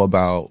 It's all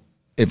about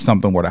if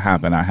something were to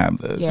happen, I have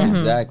this. Yeah.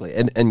 Exactly.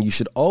 And you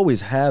should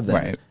always have that.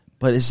 Right.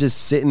 But it's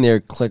just sitting there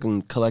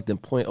collecting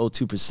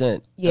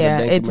 0.02%. Yeah,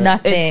 it's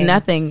nothing. It's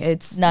nothing.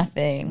 It's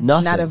nothing.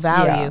 Not a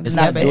value. Yeah. It's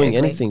not doing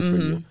anything for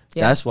you.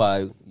 Yeah. That's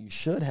why you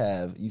should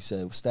have, you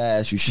said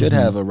Stash, you should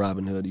have a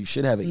Robinhood, you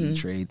should have an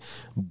E-Trade.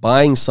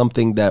 Buying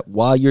something that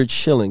while you're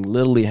chilling,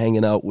 literally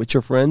hanging out with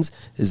your friends,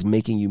 is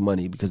making you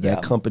money because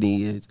that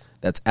company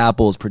that's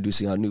Apple is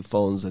producing our new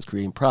phones, that's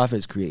creating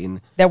profits,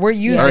 creating that we're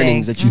using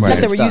earnings that you stuff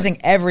that we're using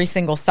every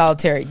single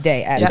solitary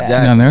day. Exactly.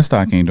 Yeah, and their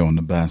stock ain't doing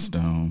the best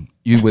though.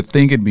 You would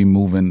think it'd be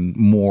moving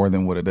more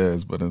than what it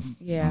is, but it's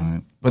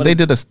not. But they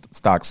did a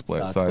stock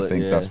split, so I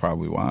think that's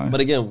probably why. But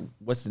again,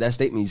 what's that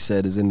statement you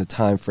said is in the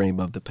time frame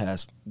of the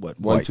past, what,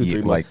 1, 2, 3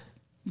 months? Like,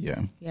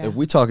 If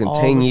we're talking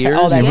 10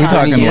 years, if we're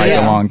talking like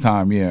a long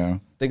time,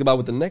 think about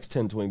what the next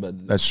 10, 20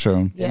 months. That's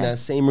true. In that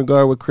same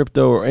regard with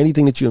crypto or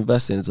anything that you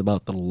invest in, it's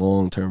about the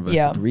long-term investment.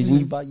 Yeah. The reason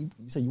you buy, you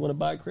said you want to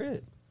buy a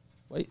crib.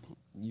 Wait,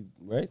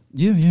 right?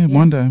 Yeah,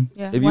 one day.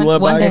 Yeah. If you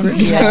want to buy a crib.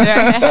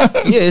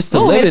 It's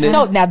the limit.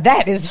 So now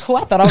that is who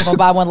I thought I was going to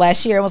buy one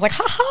last year. I was like,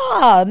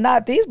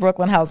 not these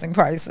Brooklyn housing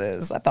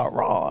prices. I thought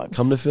wrong.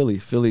 Come to Philly.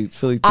 Philly.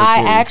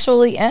 I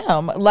actually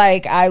am.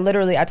 Like I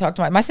talked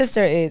to my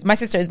sister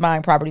is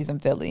buying properties in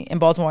Philly, in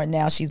Baltimore. And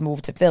now she's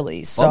moved to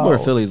Philly. So Baltimore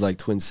and Philly is like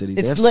twin cities.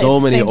 They have It's so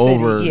many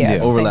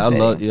overlap.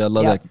 I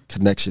love that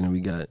connection that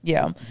we got.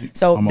 Yeah.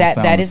 So Almost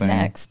that is same.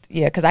 next.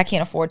 Yeah, because I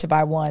can't afford to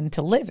buy one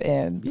to live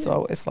in.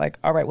 So it's like,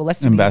 all right, well,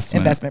 let's do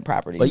investment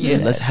properties. But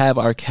let's have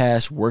our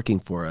cash working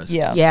for us.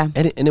 Yeah.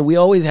 And then we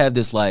always have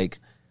this like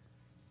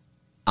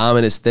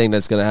ominous thing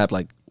that's gonna happen.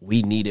 Like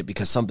we need it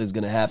because something's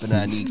gonna happen.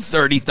 And I need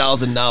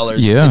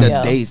 $30,000 in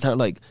a day's time.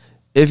 Like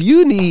if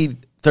you need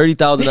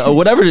 $30,000 or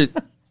whatever,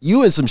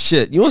 you in some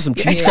shit. You want some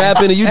tree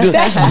trapping, and you do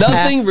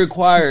nothing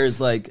requires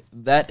like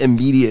that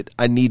immediate.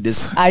 I need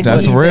this.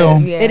 That's real.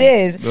 It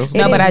is.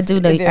 But I do.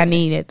 I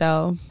need it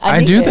though.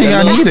 I do think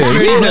I need it.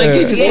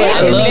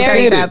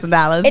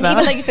 $30,000. And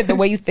even like you said, the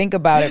way you think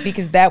about it,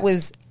 because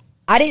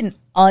I didn't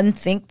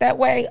unthink that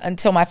way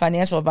until my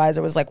financial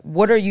advisor was like,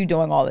 what are you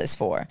doing all this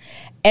for?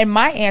 And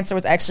my answer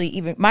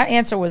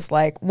was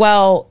like,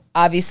 well,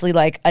 obviously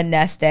like a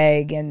nest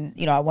egg and,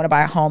 I want to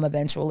buy a home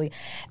eventually.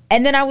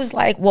 And then I was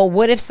like, well,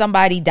 what if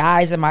somebody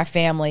dies in my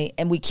family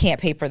and we can't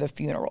pay for the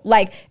funeral?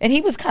 Like, and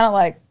he was kind of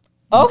like,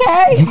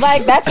 okay,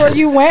 like that's where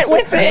you went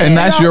with it. And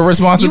that's your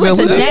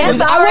responsibility. I went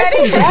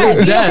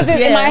to death.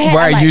 In my head,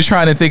 right, you're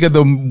trying to think of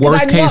the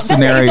worst case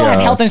scenario. Don't have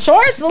health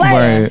insurance.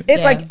 Right.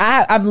 It's like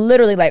I'm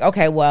literally like,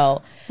 okay,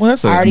 well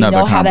that's I already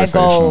know how that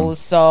goes.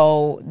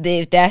 So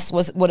if that's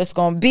what it's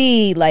going to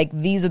be, like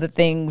these are the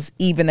things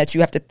even that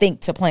you have to think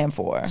to plan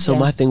for. So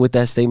my thing with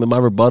that statement, my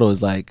rebuttal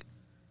is like,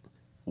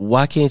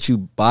 why can't you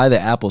buy the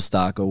Apple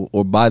stock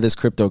or buy this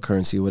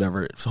cryptocurrency or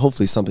whatever?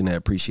 Hopefully something that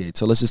appreciates.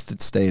 So let's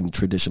just stay in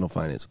traditional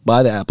finance.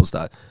 Buy the Apple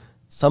stock.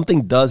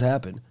 Something does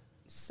happen.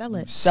 Sell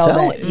it.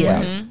 Sell it.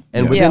 Yeah. Mm-hmm.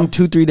 And within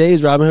 2-3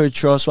 days, Robinhood,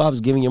 Charles Schwab is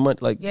giving you money.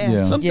 Like,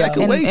 something that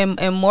could wait.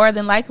 And more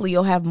than likely,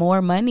 you'll have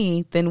more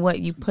money than what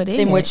you put in.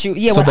 Than what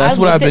you, so that's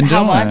what I've been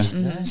doing.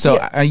 Mm-hmm. So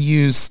I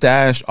use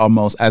Stash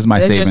almost as my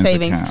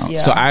savings account. Yeah.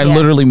 So I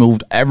literally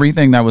moved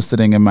everything that was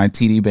sitting in my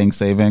TD Bank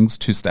savings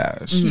to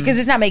Stash. Because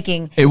it's not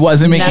making. It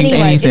wasn't making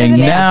anything.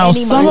 Now,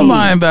 some of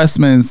my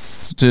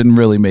investments didn't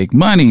really make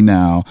money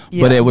now,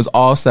 but it was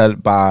all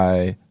set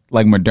by,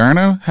 like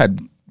Moderna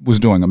was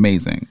doing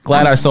amazing.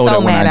 Glad I sold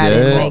it when I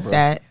did. Didn't make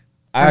that.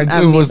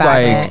 It was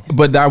like,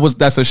 but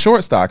that's a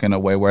short stock in a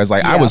way, whereas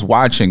like I was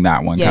watching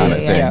that one kind of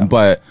thing. Yeah.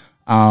 But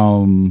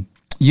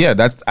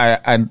that's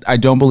I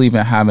don't believe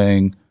in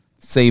having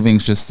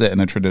savings just sit in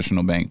a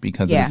traditional bank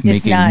because it's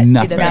making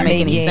nothing. It doesn't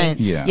make any sense.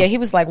 Yeah, he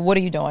was like, "What are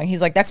you doing?"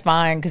 He's like, "That's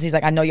fine," because he's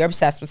like, "I know you're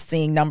obsessed with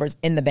seeing numbers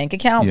in the bank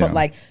account, but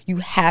like you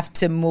have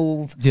to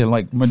move." Yeah,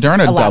 like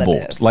Moderna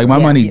doubled. Like my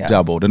money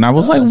doubled, and I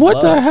was like,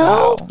 "What the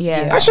hell?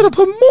 I should have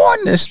put more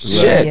in this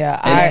shit."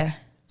 Yeah,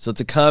 so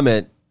to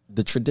comment,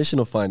 the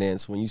traditional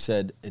finance, when you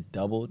said it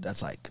doubled,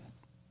 that's like,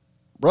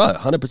 bruh,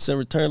 100%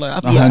 return.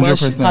 Like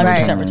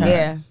 100% return.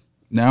 Yeah.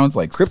 Now it's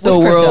like crypto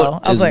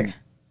world is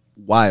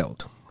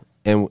wild.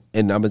 And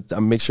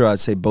I'm make sure I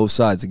say both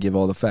sides to give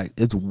all the facts.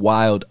 It's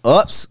wild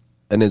ups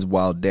and it's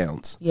wild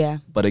downs. Yeah.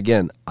 But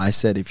again, I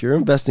said if you're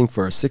investing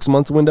for a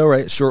 6-month window,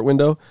 right, short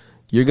window,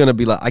 you're gonna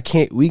be like,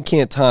 we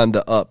can't time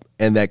the up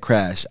and that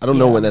crash. I don't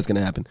know when that's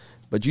gonna happen.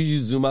 But you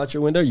zoom out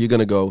your window, you're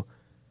gonna go,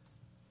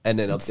 and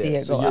then up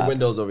there. So your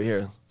window's over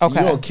here. So you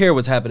don't care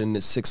what's happening in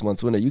this 6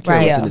 months window. You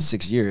care what's in the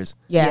 6 years.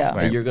 Yeah.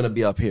 And you're gonna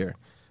be up here.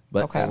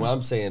 But what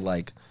I'm saying,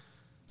 like,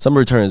 some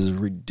returns is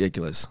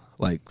ridiculous.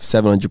 Like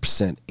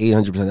 700%,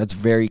 800%. That's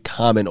very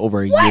common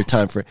over a year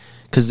time frame.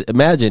 Because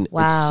imagine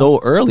it's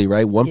so early,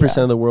 right?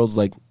 1% of the world's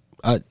like,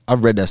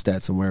 I've read that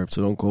stat somewhere,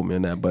 so don't quote me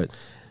on that. But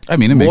I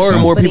mean, it makes more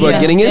and more people are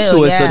getting into it,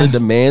 so the yeah.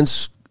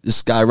 demand's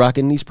is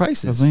skyrocketing these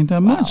prices. This ain't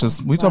that much.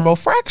 We talk about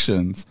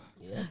fractions.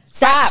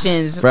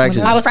 Fractions.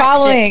 Fractions. I was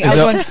following. I was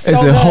doing so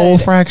Is it good. whole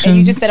fractions? And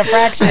you just said a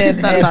fraction. I just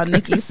thought about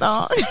Nicki's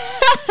song.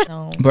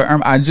 But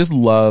I just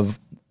love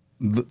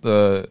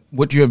the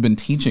what you have been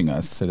teaching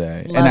us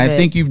today, Love and I it.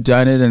 think you've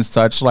done it in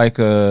such like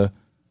a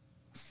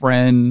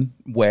friend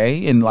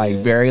way, and like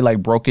very like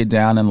broke it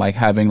down and like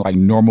having like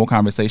normal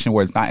conversation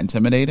where it's not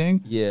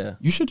intimidating. Yeah,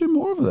 you should do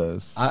more of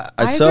this.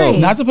 I so agree.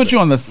 Not to put you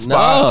on the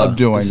spot of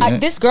doing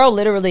it. This girl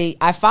literally,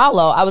 I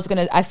follow.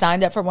 I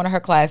signed up for one of her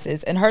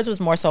classes, and hers was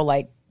more so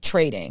like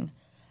trading.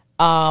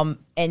 And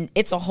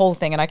it's a whole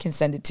thing, and I can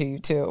send it to you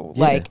too.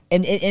 Yeah. Like,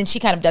 and she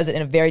kind of does it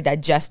in a very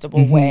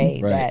digestible way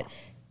Right. that,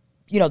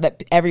 you know,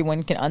 that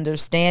everyone can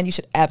understand. You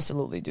should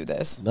absolutely do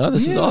this. No,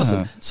 this is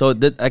awesome. So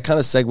that kind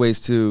of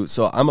segues to,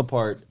 so I'm a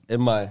part in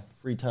my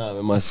free time,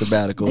 in my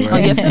sabbatical, right?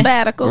 On your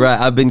sabbatical. Right,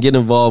 I've been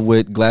getting involved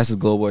with Glasses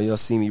Global. Y'all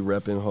see me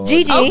repping hard.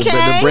 Gigi.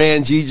 The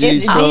brand Gigi.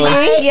 It's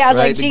Gigi. Yeah, I was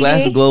like, the Gigi.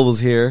 Glasses Global's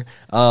here.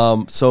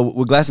 So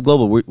with Glasses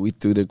Global, we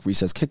through the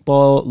Recess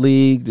Kickball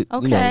League. You know,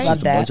 Okay. just Love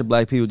a that. bunch of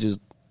black people just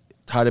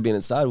tired of being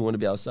inside. We want to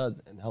be outside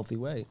in a healthy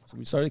way. So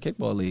we started a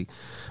kickball league.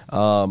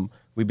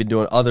 We've been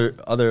doing other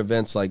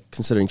events like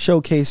considering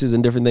showcases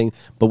and different things,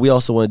 but we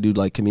also want to do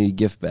like community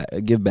give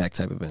back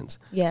type events.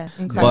 Yeah,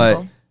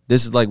 incredible. But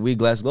this is like we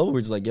Glass Global. We're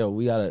just like, yo,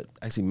 we gotta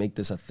actually make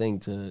this a thing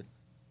to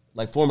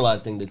like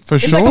formalize thing. For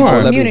It's sure. like a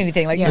whole community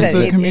thing, like you It's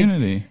said. a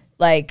community.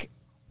 Like,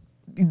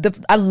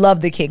 I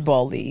love the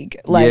kickball league.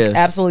 Like, Yeah.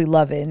 absolutely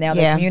love it. Now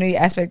the Yeah. community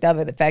aspect of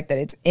it, the fact that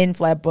it's in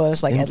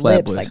Flatbush, like In at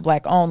Lips, Flatbush. like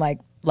black owned, like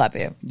love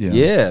it.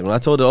 Yeah. When I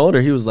told the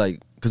owner, he was like,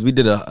 because we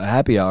did a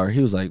happy hour.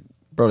 He was like,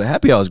 bro, the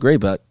happy hour is great,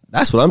 but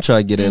that's what I'm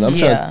trying to get in. I'm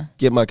trying to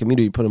get my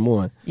community, put them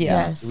on.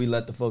 Yeah. Yes. We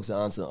let the folks, the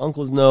aunts and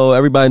uncles know.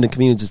 Everybody in the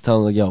community just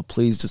telling like, yo,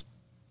 please just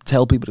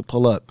tell people to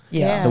pull up.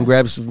 Yeah. Come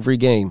grab some free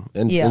game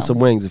and some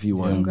wings if you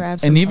want. Come grab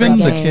some And even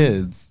free the game.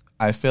 kids,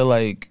 I feel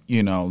like,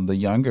 you know, the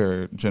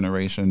younger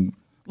generation,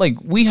 like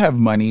we have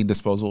money,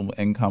 disposable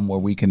income where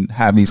we can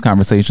have these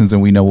conversations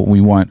and we know what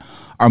we want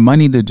our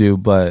money to do.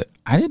 But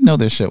I didn't know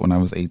this shit when I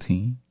was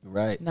 18.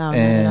 Right. No,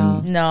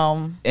 And-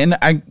 No. And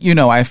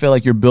I feel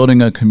like you're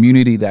building a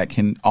community that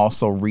can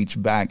also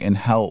reach back and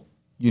help,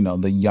 you know,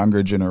 the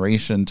younger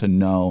generation to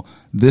know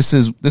this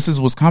is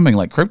what's coming.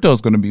 Like crypto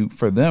is going to be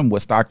for them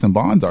what stocks and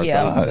bonds are to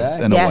us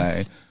in a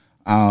way.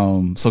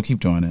 So keep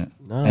doing it.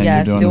 And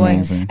Yes, you're doing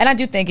amazing. and I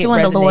do think it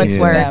Doing the resonates Lord's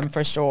with work. them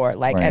for sure.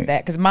 Like Right. at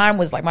that, because mine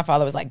was like, my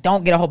father was like,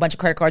 "Don't get a whole bunch of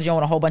credit cards. You don't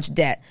want a whole bunch of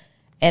debt."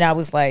 And I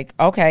was like,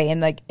 okay. And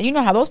like, you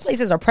know how those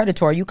places are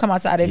predatory. You come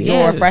outside of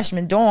your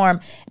freshman dorm,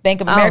 Bank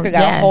of America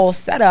got a whole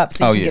setup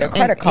so you can get a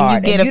credit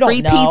card. And you get a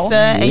free don't know. pizza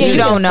and Yeah, you get a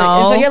don't free- know.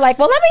 And so you're like,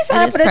 well, let me sign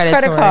It up is for this credit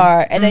predatory.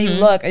 card. And then you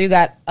look and you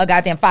got a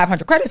goddamn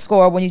 500 credit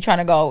score when you're trying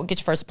to go get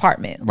your first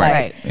apartment.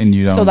 Right. Like, And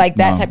you don't so like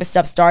that know. type of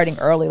stuff starting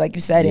early, like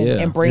you said,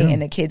 Yeah. and bringing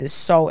in the kids is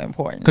so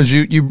important. Because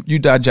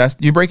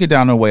you break it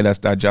down in a way that's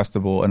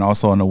digestible and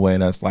also in a way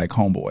that's like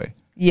homeboy.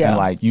 Yeah. And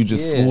like you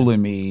just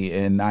schooling me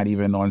and not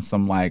even on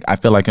some like I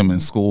feel like I'm in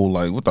school,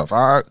 like what the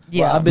fuck?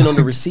 Yeah. Well, I've been on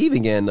the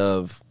receiving end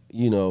of,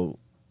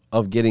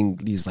 of getting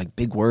these like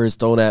big words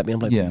thrown at me. I'm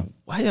like,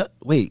 why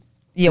wait.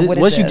 Yeah, what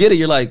is once this? you get it,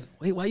 you're like,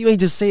 wait, why you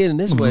ain't just saying it in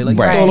this way? Like,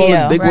 Right. throwing all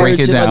this big Break word it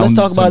shit. Like, down let's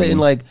talk about to it in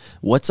me. like,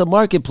 what's a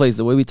marketplace?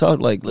 The way we talk,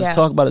 like, let's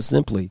talk about it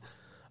simply.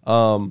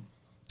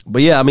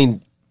 But yeah, I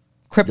mean,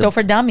 Crypto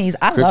for Dummies.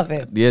 I love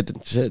it. Yeah,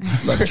 shit,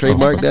 like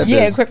trademark that. Yeah,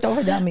 then. Crypto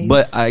for Dummies.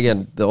 But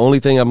again, the only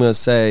thing I'm gonna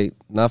say,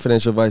 not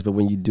financial advice, but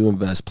when you do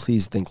invest,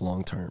 please think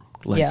long term.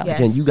 Like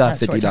again, you got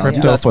 $50.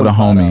 Crypto for the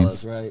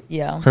homies. Right?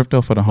 Yeah.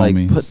 Crypto for the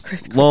homies.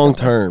 Put long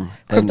term.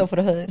 Crypto for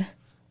the hood.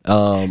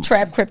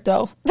 Trap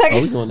crypto.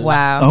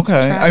 Wow.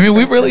 Okay. I mean,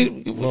 we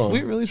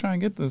really try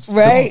and get this.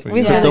 Right?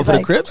 We crypto for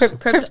the Crips? Crypto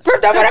for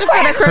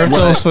the Crips.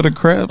 Crypto's for the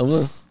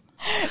Crips.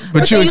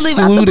 But you're you leave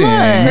out the excluding.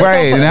 blood.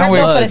 Right. Now Crypto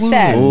we're for the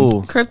set.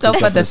 Ooh. Crypto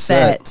for the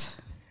set.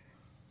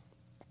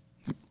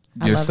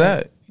 You're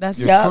set. That's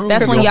Your crew,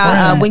 that's when your y'all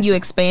friend. when you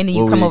expand and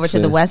you What come we over to the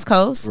expand. West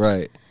Coast.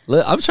 Right.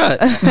 Look, I'm trying.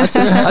 I took my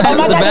a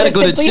God,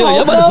 sabbatical to Simply chill.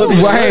 Y'all about to put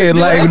me Right.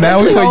 Like now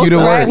we put you to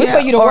Right, work. we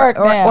put you to work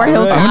now. Or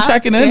Hilltop. I'm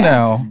checking in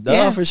now.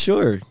 No, for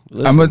sure.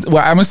 I'm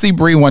gonna see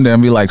Bree one day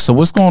and be like, so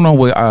what's going on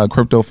with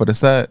Crypto for the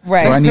set?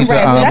 Right. Do I need Right. to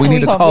That's we what need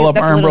to call call it. up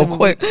That's Earn real literally-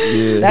 quick.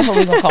 Yeah. That's what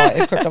we're going to call it.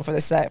 It's Crypto for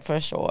the set for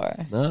sure.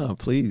 No,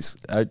 please.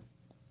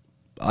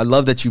 I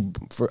love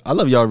that I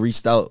love y'all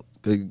reached out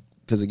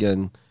because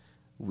again,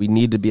 we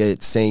need to be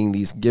saying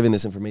giving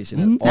this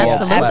information at all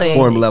Absolutely.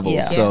 platform levels.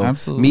 Yeah. So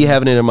Absolutely. me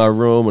having it in my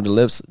room with the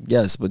lips,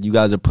 yes, but you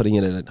guys are putting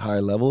it at a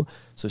higher level.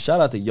 So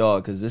shout out to y'all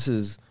because this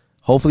is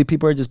hopefully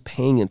people are just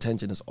paying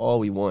attention. That's all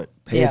we want.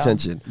 Pay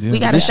attention. Yeah. We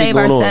got to This shit save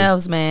going on.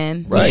 ourselves,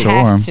 man. Right. We Sure.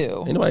 have to.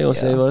 Ain't nobody gonna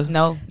save us.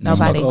 No, Just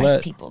nobody. fuck all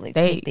that. People,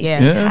 they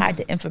Yeah. hide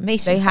the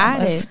information. They from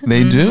hide us. it.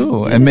 They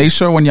do. And make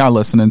sure when y'all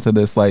listening to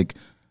this, like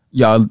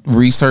y'all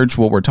research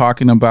what we're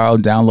talking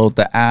about, download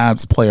the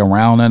apps, play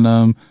around in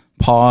them,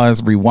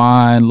 pause,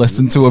 rewind,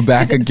 listen to it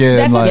back again.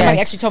 That's what like, somebody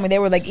actually told me. They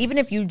were like, even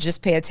if you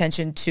just pay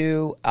attention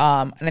to,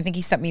 and I think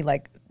he sent me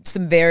like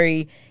some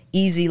very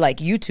easy like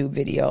YouTube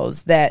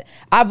videos that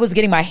I was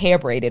getting my hair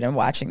braided and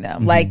watching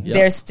them. Like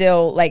they're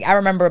still like, I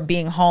remember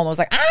being home. I was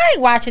like, I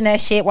ain't watching that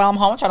shit while I'm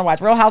home. I'm trying to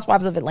watch Real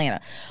Housewives of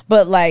Atlanta.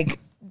 But like,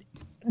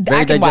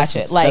 I can watch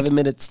it. Like 7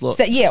 minutes slow. Or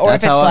if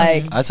it's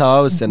like that's how I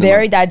was sending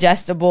very them.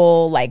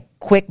 digestible, like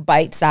quick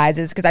bite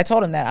sizes. Because I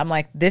told him that I'm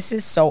like, this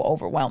is so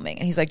overwhelming,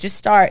 and he's like, just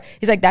start.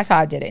 He's like, that's how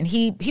I did it. And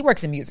he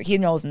works in music. He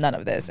knows none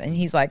of this, and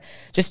he's like,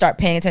 just start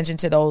paying attention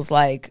to those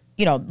like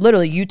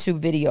literally YouTube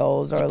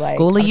videos or like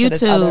School of I'm sure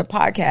there's YouTube other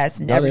podcasts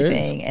and No, there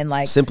everything. is. And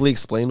like Simply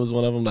Explain was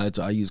one of them that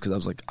I used because I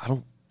was like, I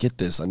don't get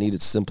this. I need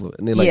it simpler.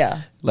 And they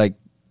like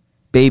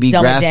baby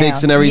Dumb it graphics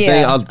down. and everything.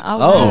 Yeah.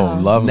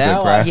 love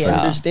now the I graphic.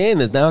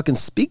 understand this. Now I can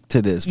speak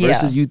to this Yeah.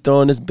 versus you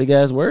throwing this big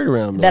ass word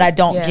around. that I Like,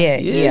 don't Yeah.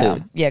 get. Yeah.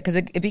 Yeah, because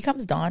it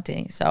becomes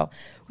daunting. So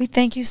we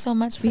thank you so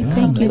much for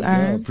Thank you, I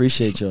Ern.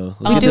 appreciate y'all.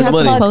 We Let's do get have this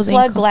some money. closing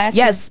Plug Glasses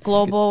Yes.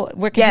 Global.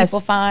 Where can Yes. people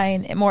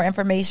find more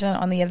information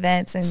on the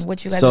events and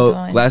what you guys So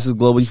are doing? Glasses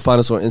Global, you can find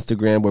us on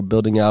Instagram. We're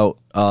building out.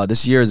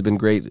 This year has been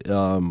great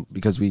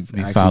because we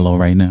actually, follow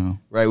right now.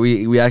 Right,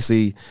 we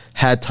actually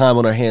had time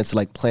on our hands to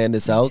like plan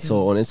this out.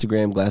 So on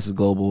Instagram, Glasses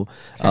Global.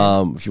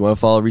 If you want to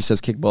follow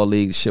Recess Kickball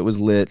League, shit was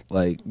lit.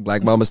 Like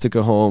Black Mamas took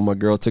her home. My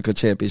girl took her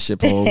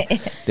championship home.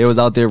 They was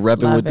out there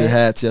repping Love with their it.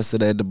 hats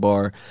yesterday at the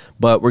bar.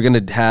 But we're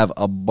gonna have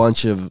a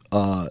bunch of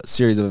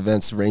series of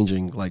events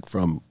ranging like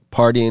from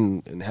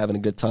partying and having a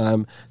good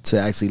time to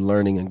actually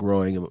learning and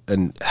growing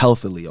and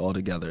healthily all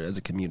together as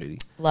a community.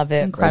 Love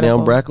it. Right now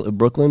in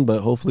Brooklyn,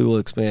 but hopefully we'll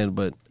expand.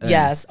 But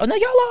Yes. Oh no,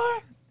 y'all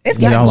are. It's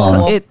giving Y'all are.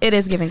 global. It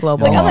is giving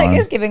global. Like I'm like, on.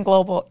 it's giving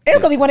global. It's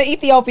gonna be one in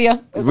Ethiopia.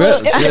 It's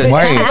Really? it's Shit.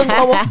 Right.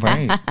 global.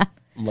 Right.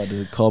 I'm about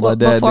to call my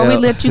dad Before we now.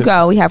 let you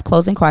go, we have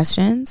closing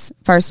questions.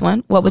 First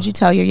one: what would you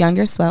tell your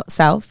younger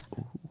self?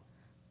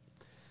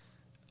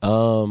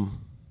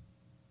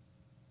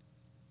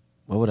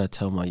 What would I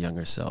tell my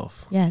younger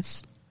self?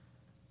 Yes.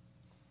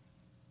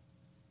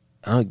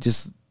 I don't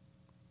just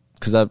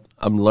because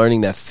I'm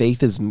learning that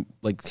faith is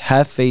like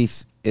have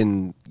faith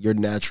in your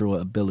natural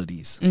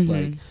abilities,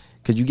 like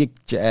because you get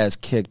your ass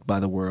kicked by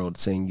the world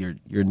saying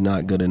you're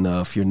not good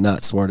enough, you're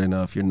not smart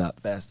enough, you're not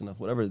fast enough,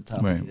 whatever the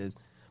topic Right. is.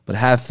 But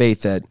have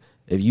faith that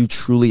if you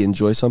truly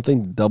enjoy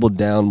something, double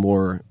down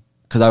more.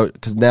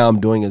 Because now I'm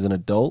doing it as an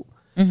adult,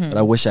 but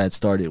I wish I had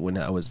started when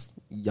I was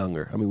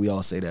younger. I mean, we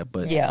all say that,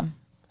 but Yeah.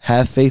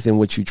 have faith in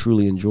what you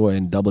truly enjoy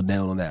and double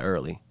down on that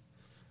early.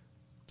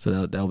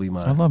 So that'll be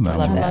my. I love that.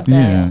 love one. that.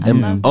 Yeah. I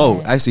And, love oh,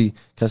 that. actually,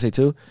 can I say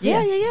two?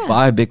 Yeah.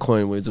 Buy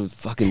Bitcoin was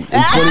fucking in 2012.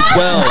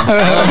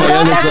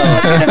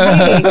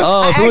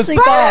 Oh, if it was I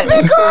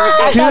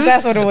thought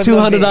that's what it was.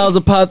 $200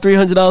 a pop,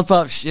 $300 a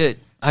pop. Shit,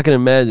 I can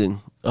imagine.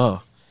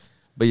 Oh,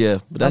 but yeah,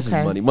 but that's Okay.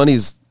 just money.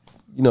 Money's,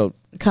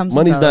 Comes and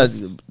money's not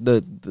goes.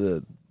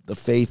 the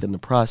faith and the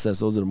process.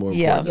 Those are the more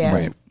Yeah.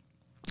 important.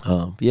 Yeah.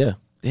 Right. Yeah.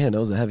 Damn, that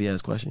was a heavy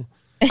ass question.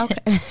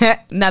 Okay.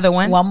 Another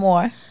one. One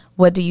more.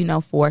 What do you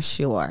know for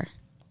sure?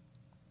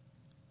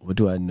 What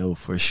do I know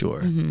for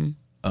sure?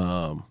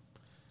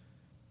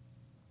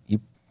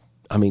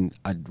 I mean,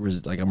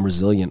 I'm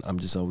resilient.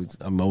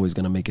 I'm always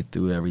gonna make it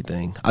through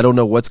everything. I don't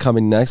know what's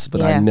coming next,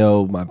 but I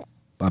know my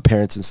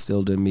parents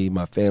instilled in me,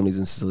 my family's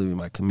instilled in me,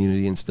 my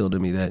community instilled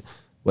in me that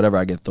whatever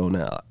I get thrown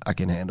out, I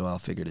can handle. I'll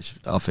figure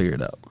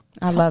it out.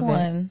 I love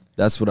it.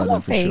 That's what I know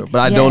for sure. But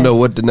I don't know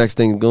what the next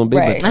thing is going to be.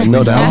 Right. But I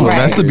know that.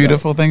 That's the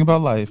beautiful thing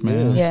about life,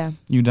 man. Yeah.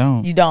 You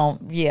don't.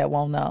 Yeah,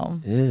 well, no.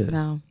 Yeah.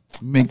 No.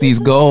 Make these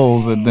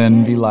goals and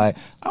then be like,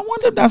 I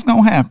wonder if that's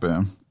going to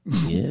happen.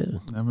 Yeah.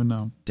 Never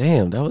know.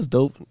 Damn, that was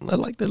dope. I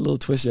like that little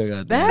twist you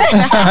got there.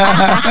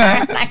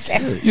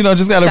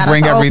 Just got to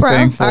bring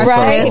everything full circle.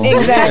 Right,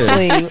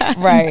 exactly.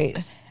 Right.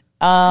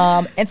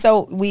 And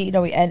so we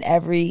end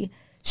every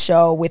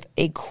show with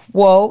a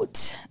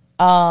quote.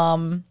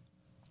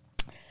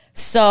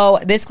 So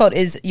this quote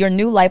is, your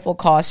new life will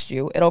cost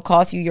you. It'll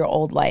cost you your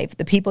old life,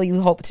 the people you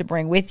hope to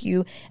bring with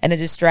you, and the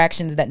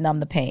distractions that numb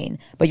the pain.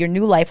 But your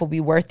new life will be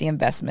worth the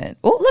investment.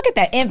 Oh, look at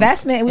that.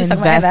 Investment. We was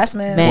talking about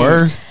investment.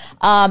 Worth.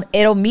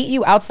 It'll meet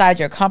you outside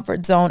your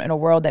comfort zone in a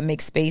world that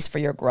makes space for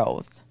your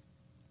growth.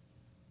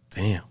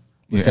 Damn.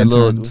 What's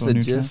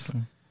that GIF?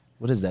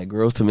 What is that?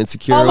 Growth from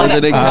Insecure? Oh, was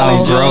it in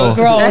growth.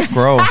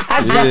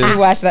 I just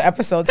rewatched that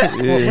episode too.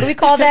 Yeah. What do we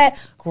call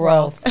that?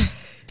 Growth.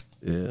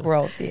 Yeah.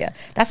 Growth. Yeah.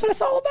 That's what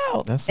it's all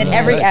about. In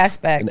every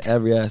aspect. In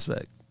every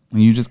aspect.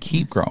 And you just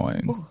keep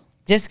growing. Ooh,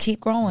 just keep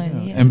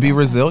growing. Yeah, and be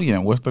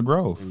resilient with the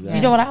growth. Exactly.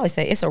 You know what I always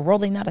say? It's a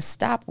rolling, not a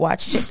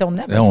stopwatch. Shit don't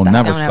never stop.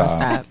 Never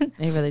stop. It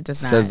really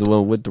does not. Says the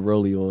one with the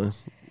rollie on.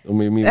 I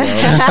mean, right,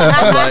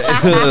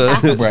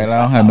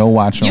 I don't have no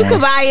watch on. You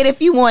could buy it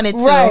if you wanted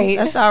to. Right.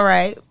 That's all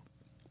right.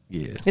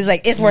 Yeah. It's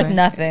like, it's worth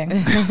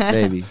nothing.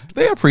 Maybe.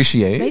 They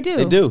appreciate. They do.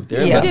 They do.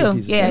 They do.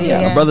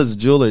 Yeah. My brother's a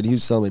jeweler, and he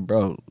was telling me,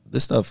 bro,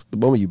 this stuff, the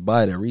moment you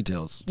buy it at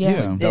retails,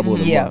 double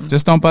the month.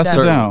 Just don't bust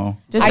it down.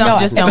 Just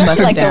don't bust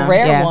it like down. The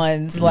rare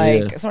ones.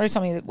 Like, somebody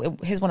told me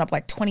his went up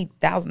like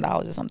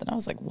 $20,000 or something. I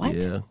was like, what?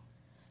 Yeah.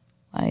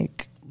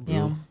 Like,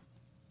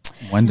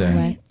 One day.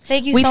 Right.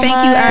 Thank you so much.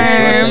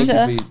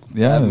 Thank you for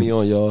having me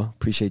on, y'all.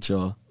 Appreciate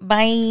y'all.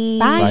 Bye.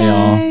 Bye,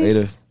 y'all. guys.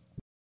 Later.